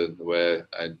the way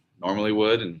I normally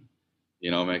would, and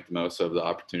make the most of the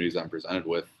opportunities I'm presented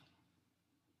with.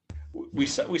 We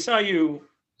saw you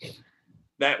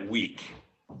that week.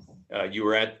 You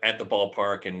were at the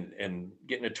ballpark and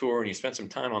getting a tour, and you spent some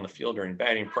time on the field during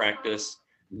batting practice.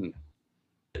 Mm-hmm.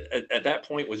 At that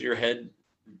point, was your head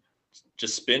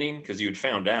just spinning because you had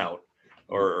found out,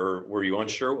 or were you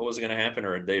unsure what was going to happen,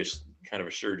 or had they just kind of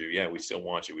assured you, yeah, we still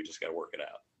want you, we just got to work it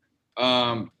out?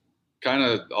 Kind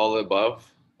of all the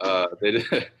above.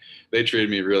 They treated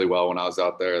me really well when I was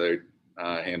out there. They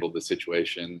handled the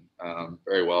situation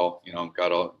very well.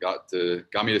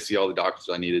 Got me to see all the doctors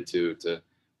I needed to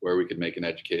where we could make an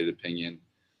educated opinion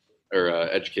or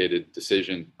educated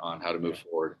decision on how to move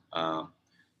forward.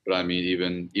 But I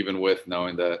mean, even with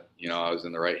knowing that I was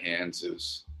in the right hands, it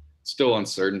was still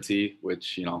uncertainty,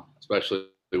 which especially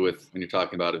with when you're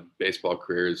talking about a baseball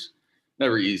career, is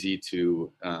never easy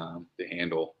to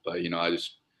handle. But I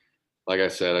just, like I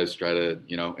said, I just try to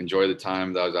enjoy the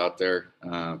time that I was out there,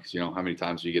 because how many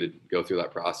times do you get to go through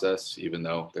that process, even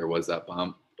though there was that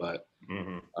bump. But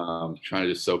trying to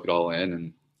just soak it all in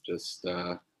and just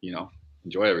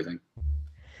enjoy everything.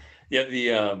 Yeah,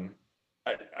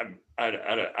 I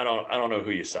don't know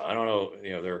who you saw. I don't know.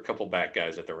 There are a couple back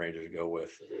guys that the Rangers go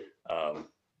with.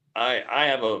 I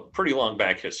have a pretty long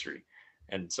back history,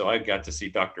 And so I got to see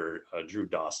Dr. Drew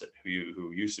Dossett,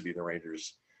 who used to be the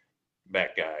Rangers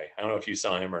back guy. I don't know if you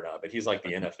saw him or not, but he's like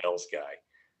the NFL's guy.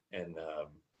 And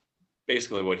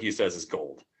basically what he says is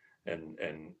gold. And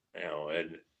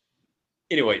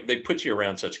anyway, they put you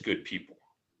around such good people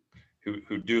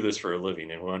who do this for a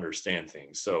living and who understand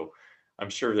things. So I'm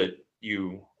sure that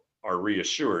you are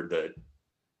reassured that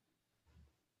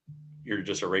you're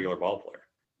just a regular ball player.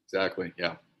 Exactly.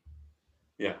 Yeah.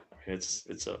 Yeah.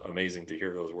 It's amazing to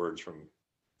hear those words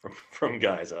from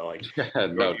guys. I like,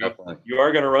 No, definitely. you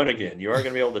are going to run again. You are going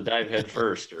to be able to dive head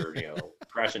first or,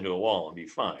 crash into a wall and be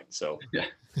fine. So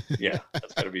yeah,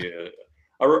 that's got to be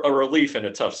a relief in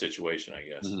a tough situation, I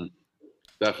guess. Mm-hmm.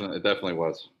 Definitely. It definitely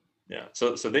was. Yeah.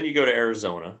 So then you go to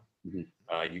Arizona,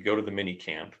 Mm-hmm. you go to the mini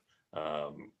camp,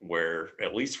 where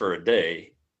at least for a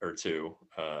day or two,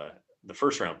 the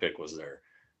first round pick was there.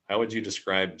 How would you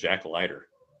describe Jack Leiter?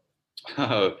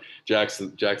 Jack's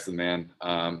the man.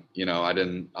 I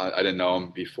didn't know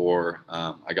him before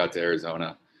I got to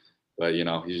Arizona, but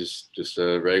he's just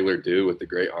a regular dude with a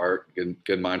great heart,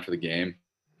 good mind for the game.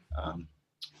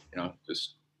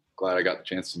 Just glad I got the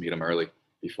chance to meet him early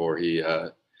before he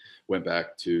went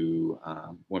back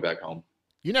home.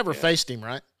 You never faced him,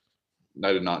 right?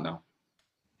 I did not know.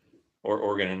 Or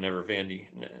Oregon and Vandy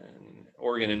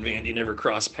never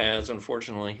crossed paths,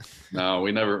 unfortunately. No,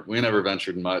 we never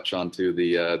ventured much onto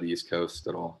the East Coast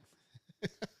at all. I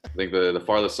think the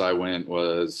farthest I went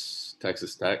was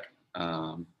Texas Tech,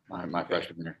 my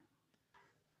freshman year.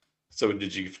 So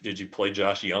did you play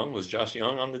Josh Young? Was Josh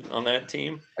Young on that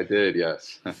team? I did,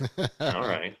 yes. All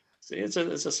right. See, it's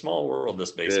a small world,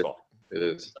 this baseball. It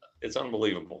is. It's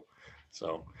unbelievable.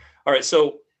 So, all right.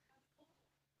 So,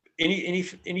 any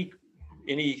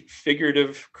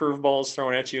figurative curveballs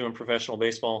thrown at you in professional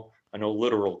baseball? I know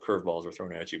literal curveballs are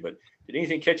thrown at you, but did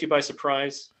anything catch you by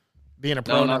surprise? Being a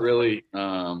pro? No, not really.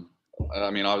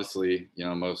 Obviously,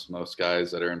 most guys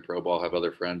that are in pro ball have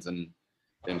other friends in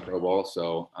pro ball.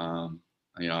 So, a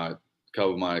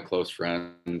couple of my close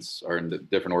friends are in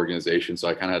different organizations. So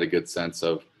I kind of had a good sense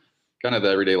of kind of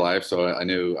the everyday life. So I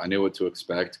knew what to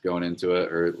expect going into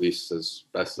it, or at least as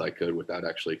best as I could without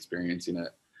actually experiencing it.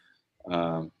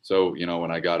 So,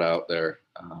 when I got out there,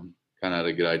 kind of had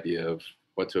a good idea of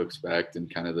what to expect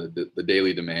and kind of the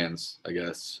daily demands, I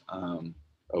guess,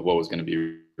 of what was going to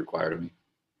be required of me.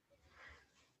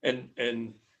 And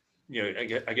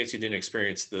I guess you didn't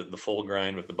experience the full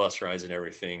grind with the bus rides and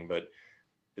everything, but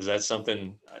is that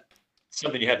something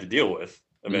you have to deal with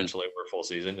eventually over a full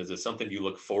season? Is it something you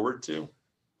look forward to?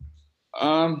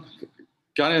 Kind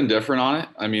of indifferent on it.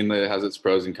 I mean, it has its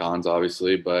pros and cons,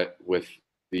 obviously, but with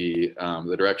the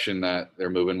direction that they're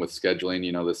moving with scheduling,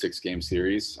 the 6-game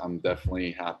series, I'm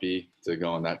definitely happy to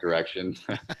go in that direction.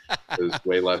 There's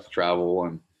way less travel,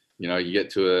 and you get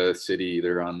to a city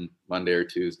either on Monday or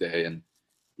Tuesday, and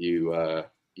you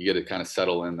get to kind of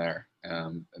settle in there,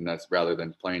 and that's rather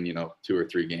than playing 2 or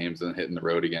 3 games and hitting the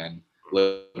road again,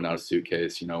 living out a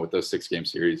suitcase. With those 6-game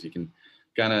series, you can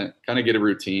kind of get a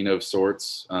routine of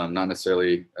sorts, not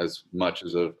necessarily as much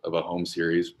as of a home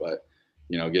series, but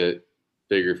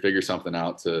figure something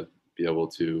out to be able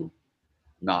to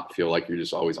not feel like you're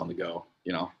just always on the go.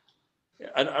 Yeah,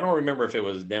 I don't remember if it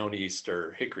was Down East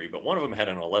or Hickory, but one of them had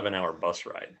an 11-hour bus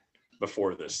ride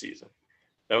before this season.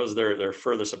 That was their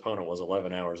furthest opponent was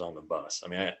 11 hours on the bus. I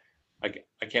mean,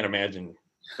 I can't imagine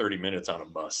 30 minutes on a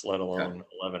bus, let alone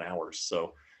 11 hours.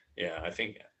 So, yeah, I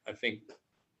think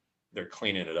they're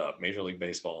cleaning it up. Major League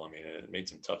Baseball, I mean, it made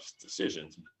some tough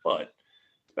decisions, but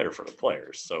it's better for the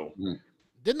players. So,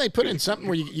 didn't they put in something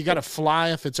where you got to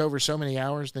fly if it's over so many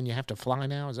hours? Then you have to fly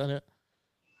now. Is that it?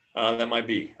 That might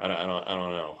be. I don't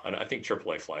know. I think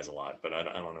AAA flies a lot, but I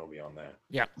don't know beyond that.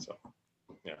 Yeah. So,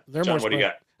 yeah. They're John, more what do you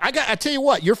got? I tell you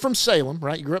what, you're from Salem,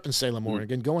 right? You grew up in Salem,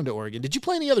 Oregon, going to Oregon. Did you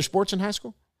play any other sports in high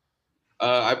school?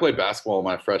 I played basketball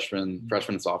my freshman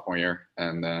and sophomore year,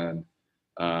 and then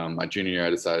my junior year I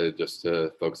decided just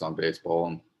to focus on baseball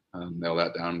and nail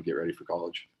that down and get ready for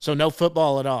college. So no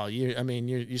football at all.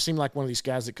 You seem like one of these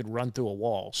guys that could run through a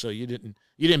wall. So you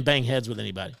didn't bang heads with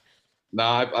anybody. No,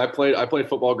 I played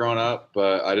football growing up,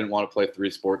 but I didn't want to play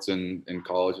 3 sports in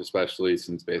college, especially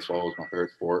since baseball was my favorite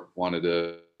sport. Wanted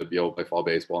to be able to play fall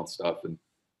baseball and stuff, and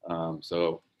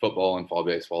so football and fall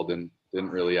baseball didn't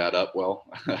really add up well.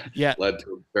 Yeah, led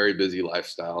to a very busy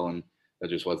lifestyle, and that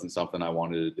just wasn't something I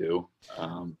wanted to do.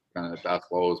 Kind of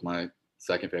basketball was my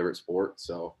second favorite sport,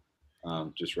 so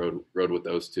just rode with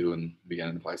those two in the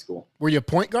beginning of high school. Were you a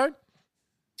point guard?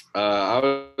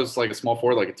 I was like a small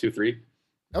forward, like a 2-3.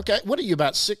 Okay. What are you,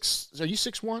 about 6? Are you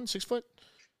 6'1", 6 foot?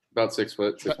 About 6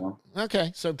 foot, 6'1".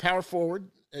 Okay. So power forward.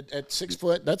 At 6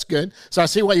 foot, that's good. So I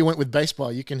see why you went with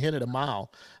baseball. You can hit it a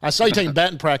mile. I saw you taking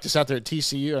batting practice out there at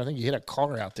TCU. I think you hit a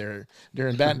car out there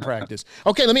during batting practice.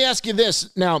 Okay, let me ask you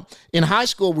this. Now, in high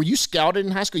school, were you scouted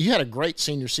in high school? You had a great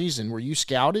senior season. Were you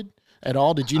scouted at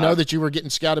all? Did you know that you were getting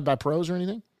scouted by pros or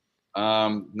anything?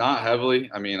 Not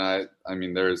heavily. I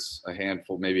mean, there's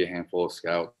maybe a handful of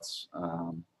scouts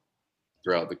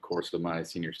throughout the course of my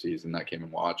senior season that came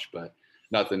and watched, but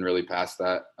nothing really past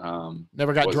that.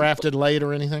 Never got drafted late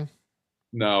or anything?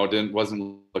 No,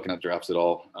 wasn't looking at drafts at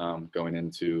all going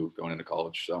into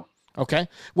college. So okay.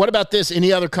 What about this?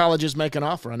 Any other colleges make an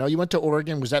offer? I know you went to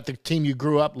Oregon. Was that the team you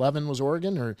grew up loving was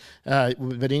Oregon, or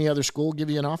did any other school give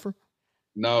you an offer?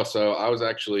 No. So I was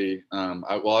actually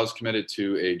I was committed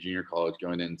to a junior college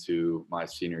going into my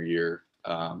senior year,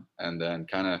 and then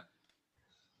kind of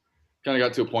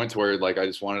got to a point to where like I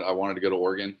wanted to go to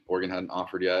Oregon. Oregon hadn't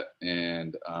offered yet,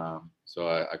 and so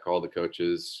I called the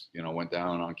coaches. Went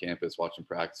down on campus, watched some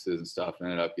practices and stuff, and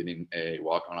ended up getting a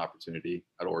walk-on opportunity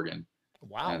at Oregon.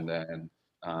 Wow! And then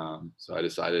so I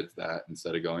decided that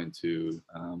instead of going to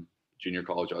junior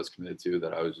college I was committed to,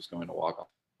 that I was just going to walk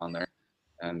on there,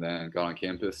 and then got on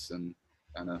campus and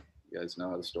kind of. You guys know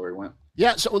how the story went.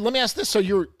 Yeah. So let me ask this. So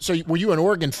were you an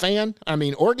Oregon fan? I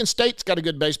mean, Oregon State's got a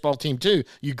good baseball team too.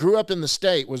 You grew up in the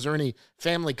state. Was there any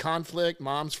family conflict?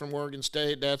 Mom's from Oregon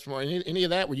State, dad's from any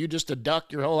of that? Were you just a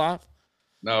Duck your whole life?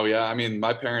 No. Yeah. I mean,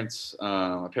 my parents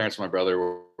and my brother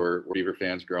were Beaver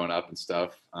fans growing up and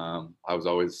stuff. I was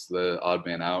always the odd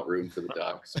man out rooting for the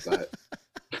Ducks, but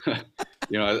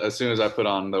as soon as I put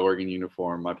on the Oregon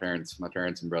uniform, my parents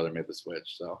and brother made the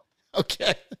switch. So.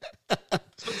 Okay.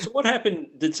 So what happened?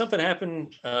 Did something happen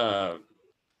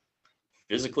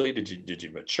physically? Did you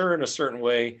mature in a certain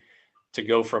way to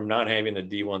go from not having a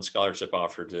D1 scholarship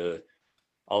offer to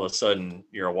all of a sudden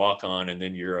you're a walk-on and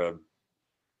then you're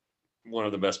one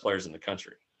of the best players in the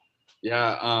country?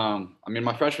 Yeah. I mean,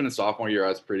 my freshman and sophomore year, I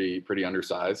was pretty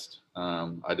undersized.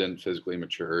 I didn't physically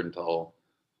mature until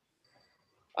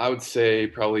I would say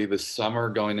probably the summer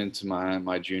going into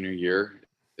my junior year.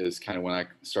 Is kind of when I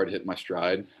started hitting my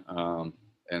stride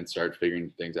and started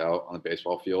figuring things out on the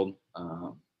baseball field.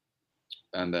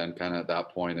 And then kind of at that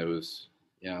point, it was,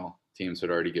 teams had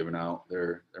already given out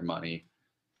their money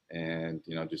and,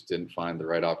 just didn't find the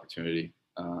right opportunity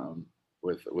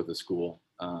with the school.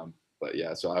 But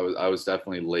yeah, so I was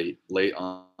definitely late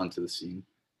onto the scene.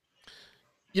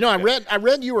 I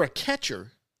read you were a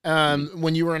catcher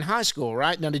when you were in high school,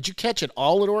 right? Now, did you catch it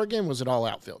all at Oregon? Was it all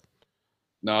outfield?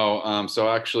 No. So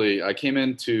actually I came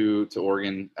into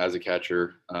Oregon as a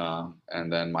catcher.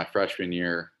 And then my freshman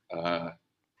year,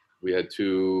 we had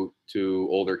two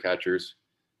older catchers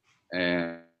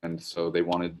and so they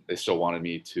still wanted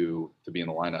me to be in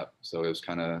the lineup. So it was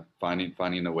kind of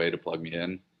finding a way to plug me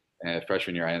in. And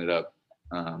freshman year, I ended up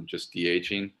just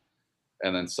DHing.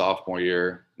 And then sophomore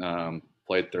year,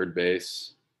 played third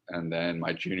base. And then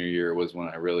my junior year was when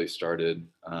I really started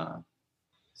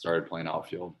playing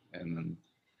outfield. And then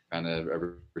kind of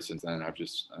ever since then, I've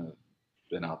just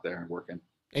been out there and working.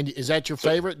 And is that your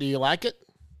favorite? Do you like it?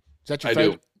 Is that your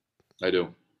favorite? I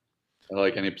do. I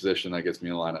like any position that gets me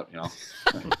in the lineup,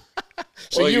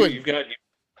 So you've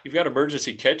got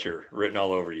emergency catcher written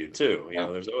all over you too.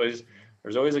 There's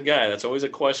always a guy. That's always a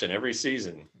question every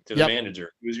season to the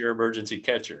manager. Who's your emergency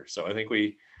catcher? So I think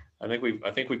we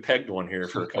pegged one here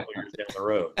for a couple years down the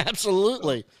road.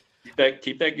 Absolutely. So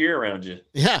keep that gear around you.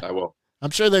 Yeah, I will. I'm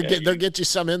sure they'll get you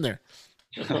some in there.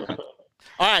 All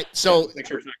right, so make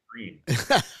sure it's not green.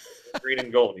 Green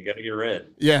and gold. You got to get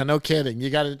red. Yeah, no kidding. You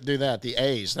got to do that. The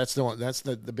A's. That's the one. That's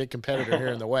the big competitor here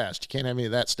in the West. You can't have any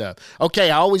of that stuff. Okay,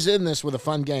 I always end this with a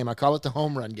fun game. I call it the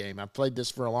home run game. I've played this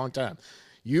for a long time.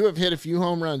 You have hit a few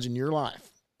home runs in your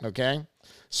life. Okay,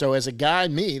 so as a guy,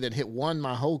 me that hit one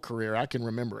my whole career, I can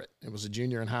remember it. It was a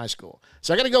junior in high school.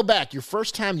 So I got to go back. Your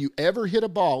first time you ever hit a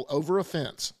ball over a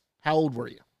fence. How old were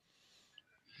you?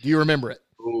 Do you remember it?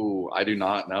 Ooh, I do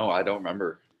not know. I don't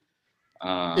remember.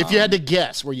 If you had to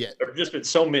guess, were you? There have just been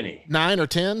so many. 9 or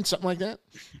 10, something like that?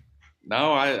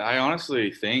 No, I honestly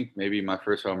think maybe my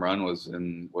first home run was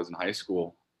in high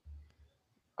school.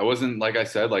 I wasn't, like I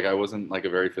said, I wasn't like a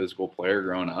very physical player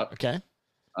growing up. Okay.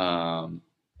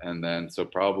 And then so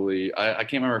probably I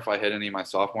can't remember if I hit any my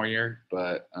sophomore year,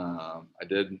 but I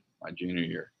did my junior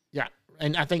year. Yeah,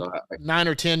 and I think 9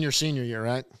 or 10 your senior year,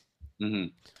 right? Mm-hmm.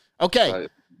 Okay.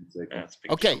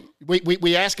 Okay.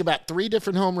 We ask about 3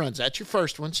 different home runs. That's your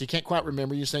first one, so you can't quite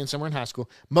remember. You're saying somewhere in high school.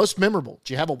 Most memorable.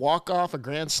 Do you have a walk-off, a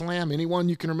grand slam, anyone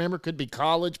you can remember? Could be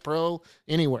college, pro,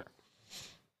 anywhere.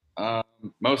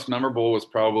 Most memorable was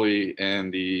probably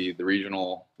in the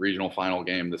regional final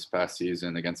game this past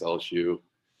season against LSU.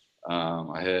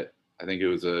 I think it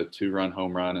was a 2-run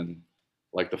home run in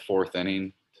like the 4th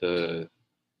inning to, I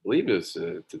believe it was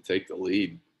to take the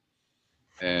lead.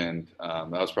 And that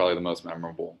was probably the most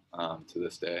memorable to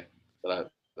this day that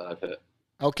I've hit.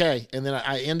 Okay, and then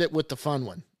I end it with the fun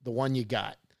one, the one you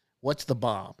got. What's the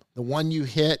bomb? The one you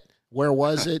hit, where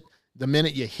was it? The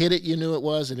minute you hit it, you knew it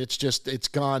was, and it's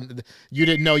gone. You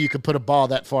didn't know you could put a ball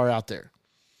that far out there.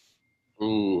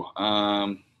 Ooh,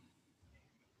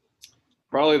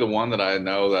 probably the one that I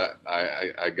know that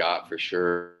I got for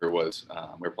sure was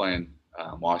we were playing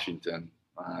Washington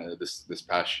this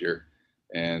past year,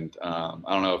 and I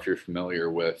don't know if you're familiar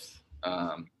with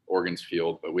Oregon's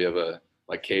field, but we have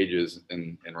like cages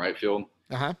in right field,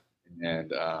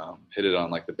 and hit it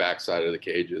on like the backside of the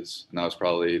cages, and that was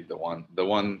probably the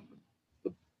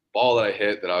ball that I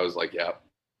hit that I was like, yeah,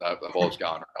 that ball's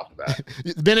gone right off the bat.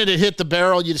 The minute it hit the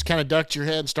barrel, you just kind of ducked your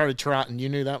head and started trotting. You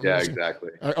knew that one. Yeah, was exactly.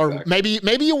 Or exactly.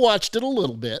 maybe you watched it a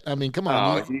little bit. I mean, come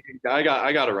on. I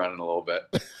got to run it a little bit.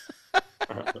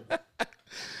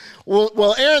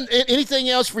 Well, Aaron, anything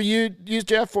else for you,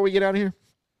 Jeff, before we get out of here?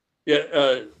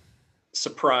 Yeah,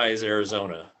 Surprise,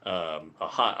 Arizona, a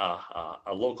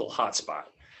local hotspot.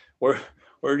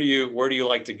 Where do you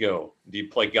like to go? Do you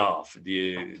play golf? Do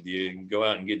you go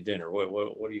out and get dinner?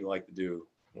 What do you like to do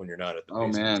when you're not at the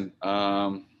baseball? Man,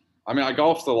 I mean, I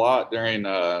golfed a lot during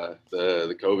the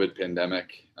COVID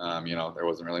pandemic. There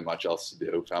wasn't really much else to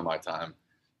do. Found my time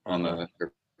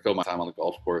filled my time on the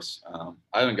golf course.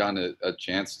 I haven't gotten a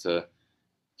chance to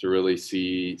really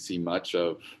see much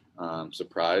of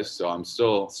Surprise, so I'm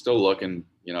still looking,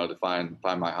 to find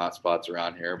my hot spots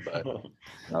around here. But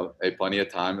hey, plenty of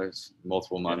time. There's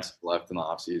multiple months left in the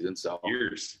off season, so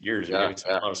years. Yeah,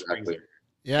 exactly.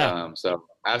 Yeah. So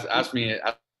ask me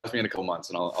in a couple months,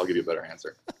 and I'll give you a better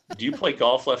answer. Do you play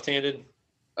golf left-handed?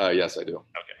 Yes, I do.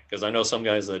 Okay, because I know some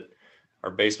guys that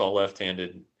are baseball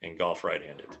left-handed and golf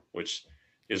right-handed, which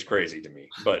is crazy to me.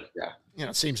 But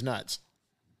it seems nuts.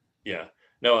 Yeah.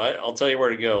 No, I'll tell you where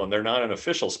to go. And they're not an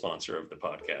official sponsor of the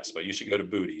podcast, but you should go to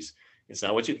Booties. It's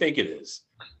not what you think it is.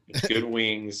 It's good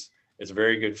wings. It's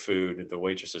very good food. The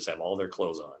waitresses have all their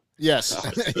clothes on. Yes.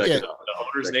 The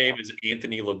owner's name is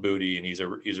Anthony LaBooty, and he's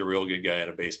a real good guy and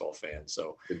a baseball fan.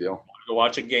 So good deal. Go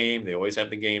watch a game. They always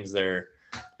have the games there.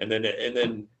 And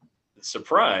then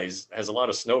Surprise has a lot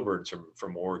of snowbirds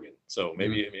from Oregon. So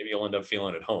maybe you'll end up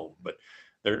feeling at home. But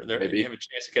you have a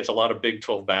chance to catch a lot of Big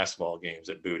 12 basketball games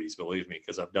at Booties, believe me,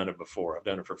 because I've done it before. I've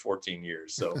done it for 14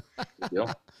 years. So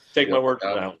take my word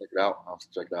for that. Check it out. I'll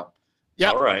check it out.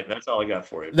 Yeah. All right. That's all I got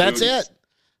for you. That's Booties. it.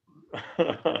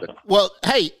 Well,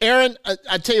 hey, Aaron,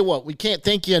 I tell you what, we can't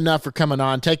thank you enough for coming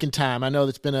on, taking time. I know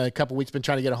it's been a couple weeks, been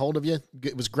trying to get a hold of you.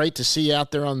 It was great to see you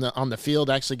out there on the field,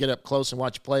 actually get up close and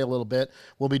watch you play a little bit.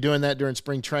 We'll be doing that during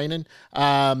spring training.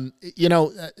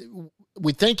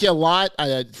 We thank you a lot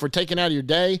for taking out of your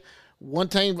day. One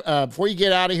thing before you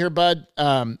get out of here, bud,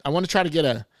 I want to try to get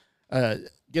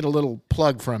a little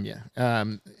plug from you.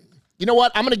 You know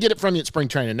what? I'm going to get it from you at spring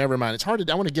training. Never mind. It's hard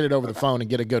I want to get it over the phone and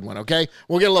get a good one, okay?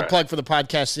 We'll get a little plug for the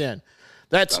podcast in.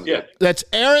 That's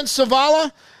Aaron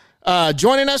Civalla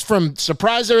joining us from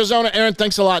Surprise, Arizona. Aaron,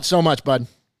 thanks a lot so much, bud.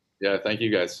 Yeah, thank you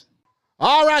guys.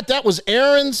 All right, that was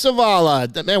Aaron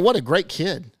Civalla. Man, what a great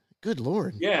kid. Good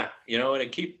Lord. Yeah, and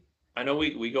I know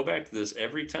we go back to this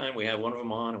every time we have one of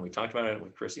them on, and we talked about it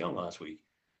with Chris Young last week.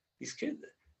 These kids,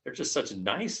 they're just such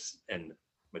nice and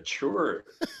mature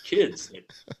kids. It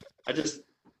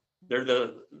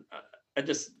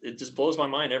just blows my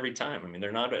mind every time. I mean,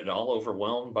 they're not at all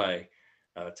overwhelmed by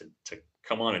to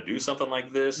come on and do something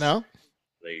like this. No,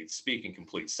 they speak in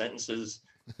complete sentences.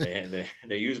 They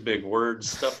use big words,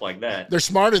 stuff like that. They're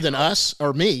smarter than us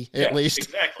or me, at least.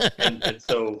 Exactly. And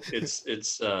so it's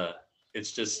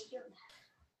just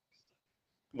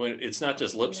when it's not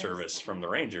just lip service from the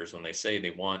Rangers when they say they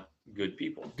want good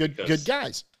people, good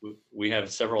guys. We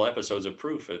have several episodes of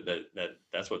proof that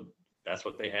that's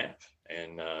what they have,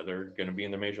 and they're going to be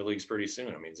in the major leagues pretty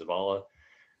soon. I mean, Zavala,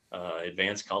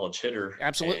 advanced college hitter.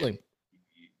 Absolutely.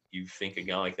 You think a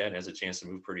guy like that has a chance to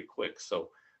move pretty quick. So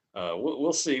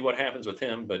we'll see what happens with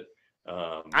him, but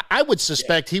I would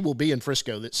suspect he will be in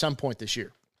Frisco at some point this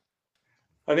year.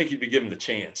 I think you'd be given the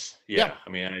chance. Yeah. I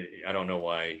mean, I don't know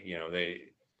why,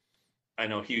 I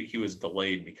know he was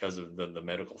delayed because of the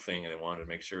medical thing, and they wanted to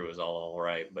make sure it was all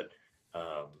right. But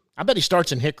I bet he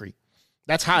starts in Hickory.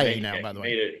 That's high A now, by the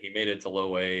way. He made it to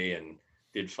low A and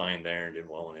did fine there and did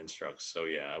well in instructs. So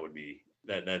yeah, I would be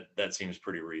that seems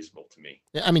pretty reasonable to me.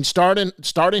 Yeah, I mean, start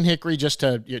in Hickory just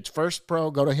to it's first pro,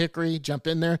 go to Hickory, jump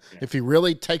in there. Yeah. If he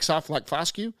really takes off like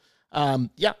Foscue,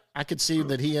 I could see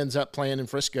that he ends up playing in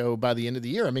Frisco by the end of the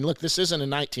year. I mean, look, this isn't a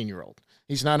 19-year-old.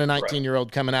 He's not a 19-year-old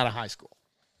coming out of high school.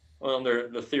 Well,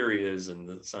 the theory is, and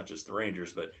it's not just the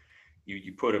Rangers, but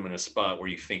you put them in a spot where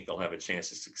you think they'll have a chance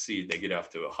to succeed. They get off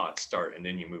to a hot start, and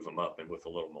then you move them up and with a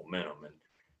little momentum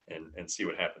and see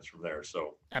what happens from there.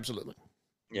 So absolutely.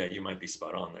 Yeah, you might be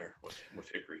spot on there with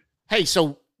Hickory. Hey,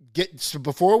 so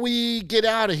before we get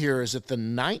out of here, is it the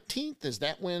 19th? Is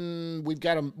that when we've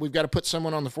got to put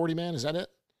someone on the 40-man? Is that it?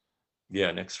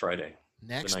 Yeah, next Friday.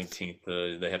 The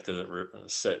 19th. They have to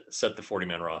set the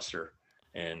 40-man roster,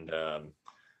 and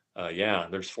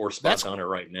there's 4 spots on it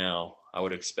right now. I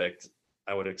would expect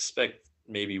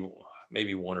maybe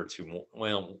 1 or 2 more.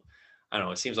 Well, I don't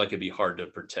know. It seems like it'd be hard to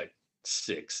protect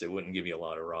 6. It wouldn't give you a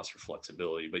lot of roster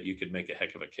flexibility, but you could make a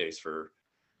heck of a case for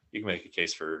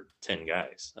 10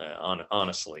 guys.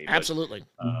 Honestly, absolutely.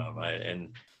 And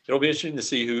it'll be interesting to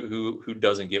see who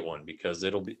doesn't get one, because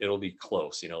it'll be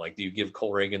close. Like, do you give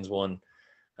Cole Reagans one?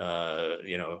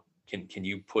 Can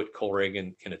you put Cole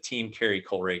Reagan? Can a team carry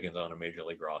Cole Reagans on a major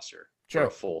league roster for a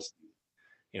full?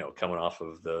 Coming off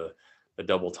of the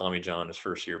double Tommy John his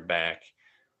first year back.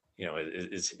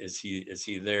 Is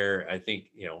he there? I think,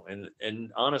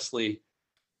 and honestly,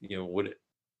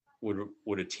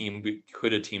 could a team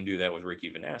do that with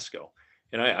Ricky Vanasco?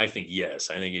 And I think yes.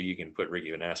 I think you can put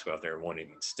Ricky Vanasco out there in 1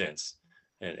 inning stints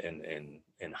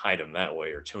and hide him that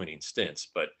way, or 2 inning stints.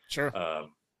 But sure.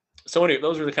 So anyway,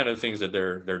 those are the kind of things that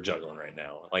they're juggling right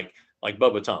now. Like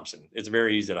Bubba Thompson, it's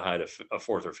very easy to hide a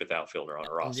 4th or 5th outfielder on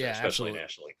a roster, especially absolutely.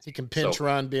 nationally. He can pinch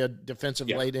run, be a defensive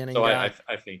late inning guy. So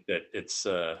I think that it's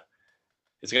going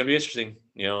to be interesting,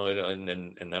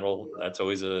 and that's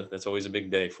always a big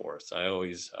day for us. I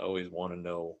always want to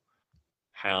know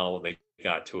how they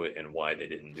got to it and why they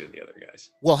didn't do the other guys.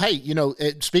 Well, hey,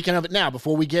 speaking of it now,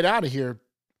 before we get out of here,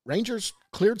 Rangers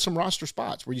cleared some roster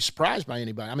spots. Were you surprised by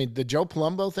anybody? I mean, the Joe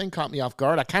Palumbo thing caught me off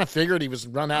guard. I kind of figured he was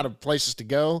run out of places to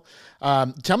go.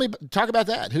 Talk about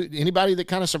that. Anybody that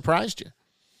kind of surprised you?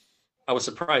 I was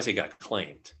surprised he got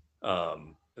claimed.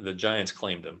 The Giants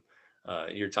claimed him.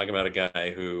 You're talking about a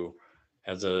guy who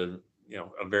has a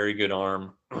very good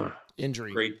arm,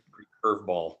 injury, great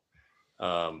curveball,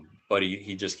 but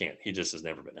he just can't. He just has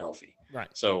never been healthy. Right.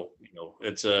 So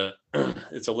it's a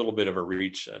little bit of a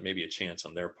reach, maybe a chance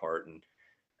on their part, and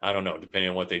I don't know. Depending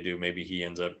on what they do, maybe he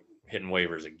ends up hitting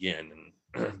waivers again.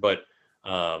 But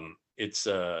it's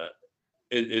I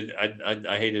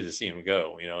hated to see him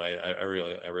go. I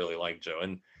really like Joe,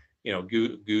 and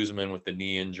Guzman with the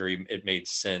knee injury, it made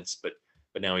sense, but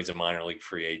now he's a minor league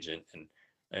free agent, and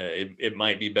it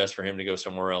might be best for him to go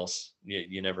somewhere else.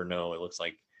 You never know. It looks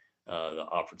like the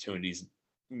opportunities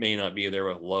may not be there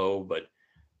with Lowe, but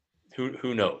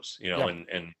who knows?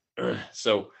 And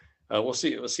so we'll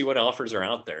see what offers are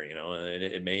out there. And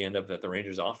it may end up that the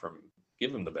Rangers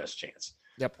give him the best chance.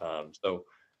 Yep. So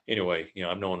anyway,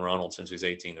 I've known Ronald since he was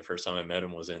 18. The first time I met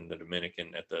him was in the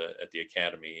Dominican at the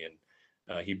academy,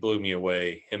 and he blew me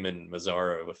away. Him and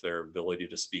Mazzara, with their ability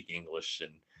to speak English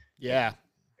and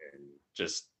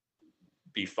just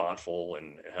be thoughtful,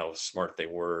 and how smart they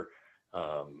were.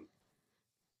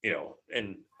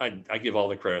 And I give all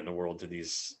the credit in the world to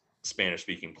these Spanish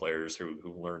speaking players who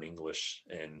learn English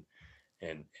and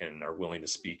are willing to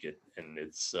speak it. And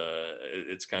it's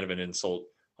kind of an insult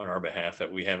on our behalf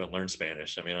that we haven't learned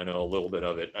Spanish. I mean, I know a little bit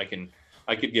of it. I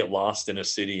could get lost in a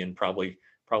city and probably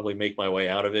make my way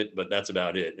out of it, but that's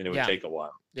about it. And it would take a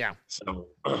while. Yeah. So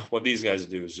what these guys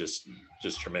do is just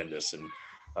tremendous. And,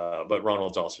 but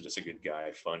Ronald's also just a good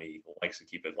guy, funny, likes to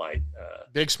keep it light.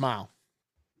 Big smile.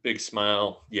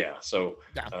 Yeah. So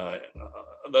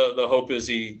the hope is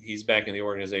he's back in the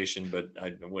organization, but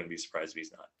I wouldn't be surprised if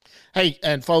he's not. Hey,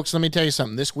 and folks, let me tell you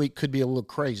something. This week could be a little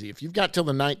crazy. If you've got till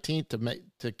the 19th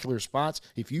to clear spots,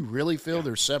 if you really feel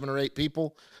there's 7 or 8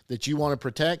 people that you want to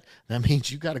protect, that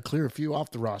means you got to clear a few off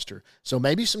the roster. So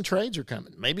maybe some trades are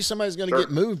coming. Maybe somebody's going to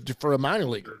get moved for a minor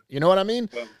leaguer. You know what I mean?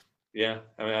 Well, yeah.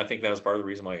 I mean, I think that was part of the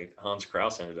reason why Hans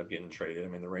Kraus ended up getting traded. I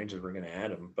mean, the Rangers were going to add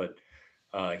him, but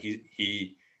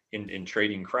he in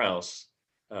trading Kraus,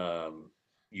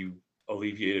 you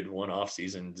alleviated one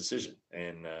offseason decision.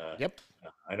 And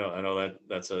I know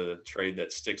that's a trade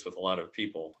that sticks with a lot of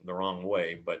people the wrong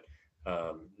way, but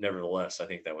nevertheless, I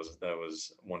think that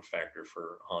was one factor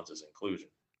for Hans's inclusion.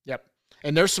 Yep.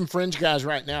 And there's some fringe guys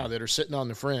right now that are sitting on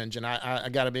the fringe, and I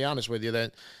got to be honest with you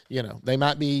that they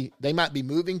might be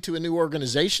moving to a new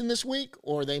organization this week,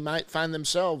 or they might find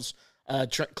themselves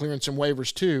clearing some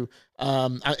waivers too.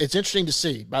 It's interesting to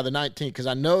see by the 19th, because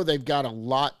I know they've got a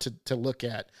lot to look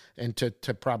at and to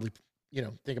probably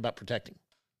think about protecting.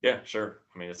 Yeah, sure.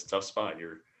 I mean, it's a tough spot.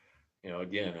 You're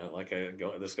again,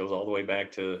 this goes all the way back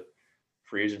to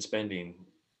free agent spending.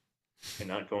 and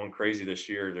not going crazy this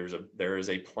year. There is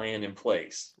a plan in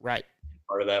place. Right.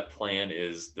 Part of that plan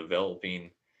is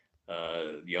developing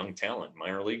young talent,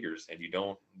 minor leaguers, and you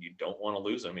don't want to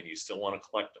lose them, and you still want to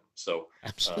collect them. So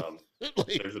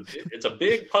it's a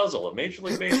big puzzle. A Major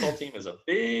League Baseball team is a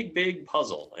big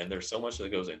puzzle, and there's so much that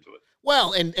goes into it.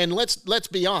 Well, and let's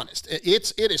be honest.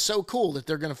 It is so cool that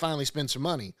they're going to finally spend some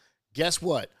money. Guess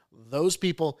what? Those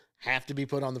people have to be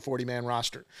put on the 40-man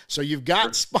roster. So you've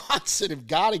got spots that have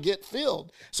got to get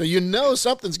filled. So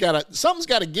something's got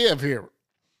to give here.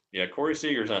 Yeah, Corey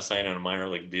Seager's not signing a minor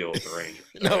league deal with the Rangers.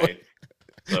 No. Right?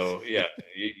 So yeah,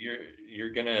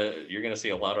 you're gonna see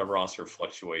a lot of roster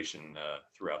fluctuation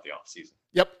throughout the offseason.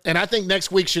 Yep, and I think next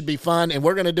week should be fun, and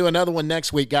we're going to do another one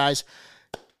next week, guys.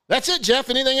 That's it, Jeff.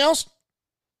 Anything else?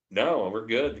 No, we're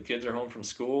good. The kids are home from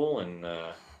school, and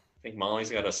I think Molly's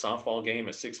got a softball game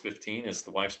at 6:15. It's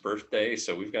the wife's birthday,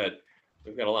 so we've got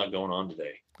a lot going on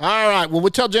today. All right. Well,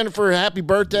 we'll tell Jennifer happy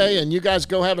birthday, and you guys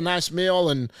go have a nice meal,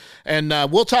 and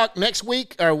we'll talk next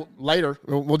week or later.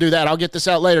 We'll do that. I'll get this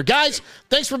out later. Guys,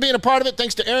 thanks for being a part of it.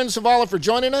 Thanks to Aaron Zavala for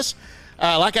joining us.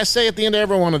 Like I say at the end of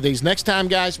every one of these, next time,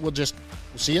 guys, we'll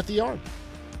see you at the yard.